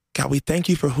 God, we thank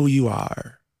you for who you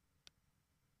are.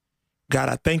 God,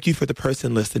 I thank you for the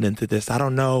person listening to this. I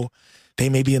don't know. They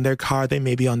may be in their car. They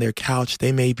may be on their couch.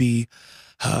 They may be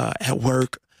at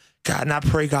work. God, and I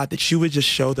pray, God, that you would just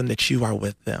show them that you are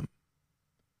with them.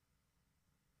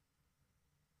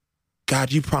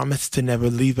 God, you promised to never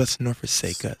leave us nor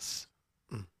forsake us.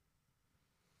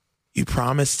 You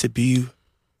promised to be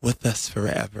with us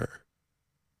forever.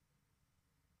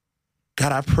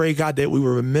 God, I pray, God, that we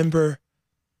will remember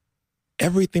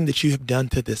everything that you have done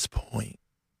to this point.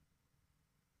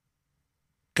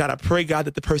 God, I pray, God,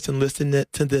 that the person listening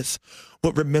to this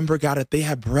would remember, God, if they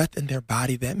have breath in their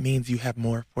body, that means you have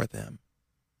more for them.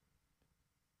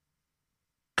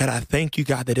 God, I thank you,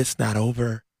 God, that it's not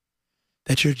over,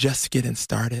 that you're just getting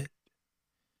started.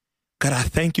 God, I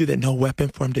thank you that no weapon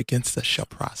formed against us shall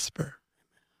prosper.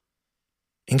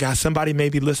 And God, somebody may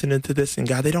be listening to this and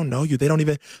God, they don't know you. They don't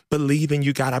even believe in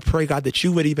you. God, I pray, God, that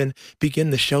you would even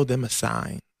begin to show them a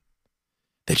sign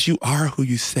that you are who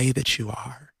you say that you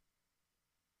are.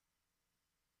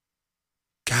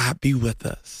 God, be with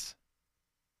us.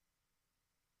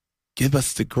 Give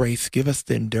us the grace. Give us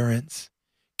the endurance.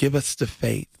 Give us the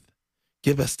faith.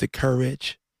 Give us the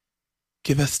courage.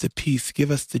 Give us the peace.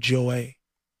 Give us the joy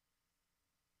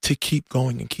to keep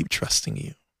going and keep trusting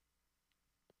you.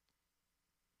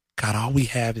 God, all we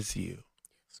have is you.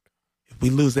 If we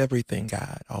lose everything,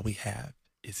 God, all we have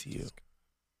is you.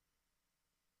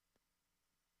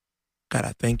 God,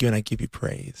 I thank you and I give you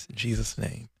praise. In Jesus'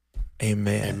 name,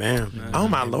 amen. Amen. Oh,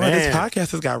 my Lord. Amen. This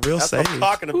podcast has got real That's saved. what I'm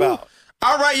talking about.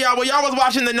 All right, y'all. Well, y'all was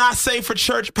watching the Not Safe for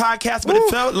Church podcast, but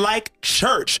it felt like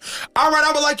church. All right,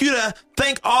 I would like you to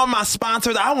thank all my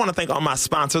sponsors. I want to thank all my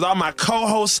sponsors, all my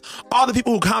co-hosts, all the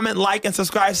people who comment, like, and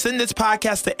subscribe. Send this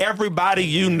podcast to everybody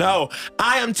you know.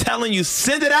 I am telling you,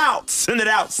 send it out. Send it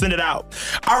out. Send it out.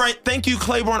 All right, thank you,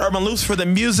 Claiborne Urban Loose, for the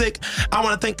music. I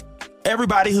want to thank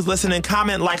everybody who's listening.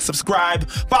 Comment, like, subscribe.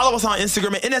 Follow us on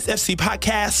Instagram at NSFC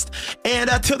Podcast. And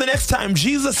until the next time,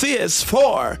 Jesus is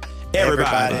for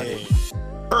everybody.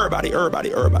 Everybody,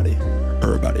 everybody, everybody,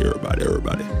 everybody, everybody,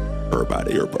 everybody,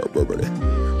 everybody, everybody,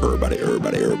 everybody,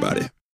 everybody, everybody.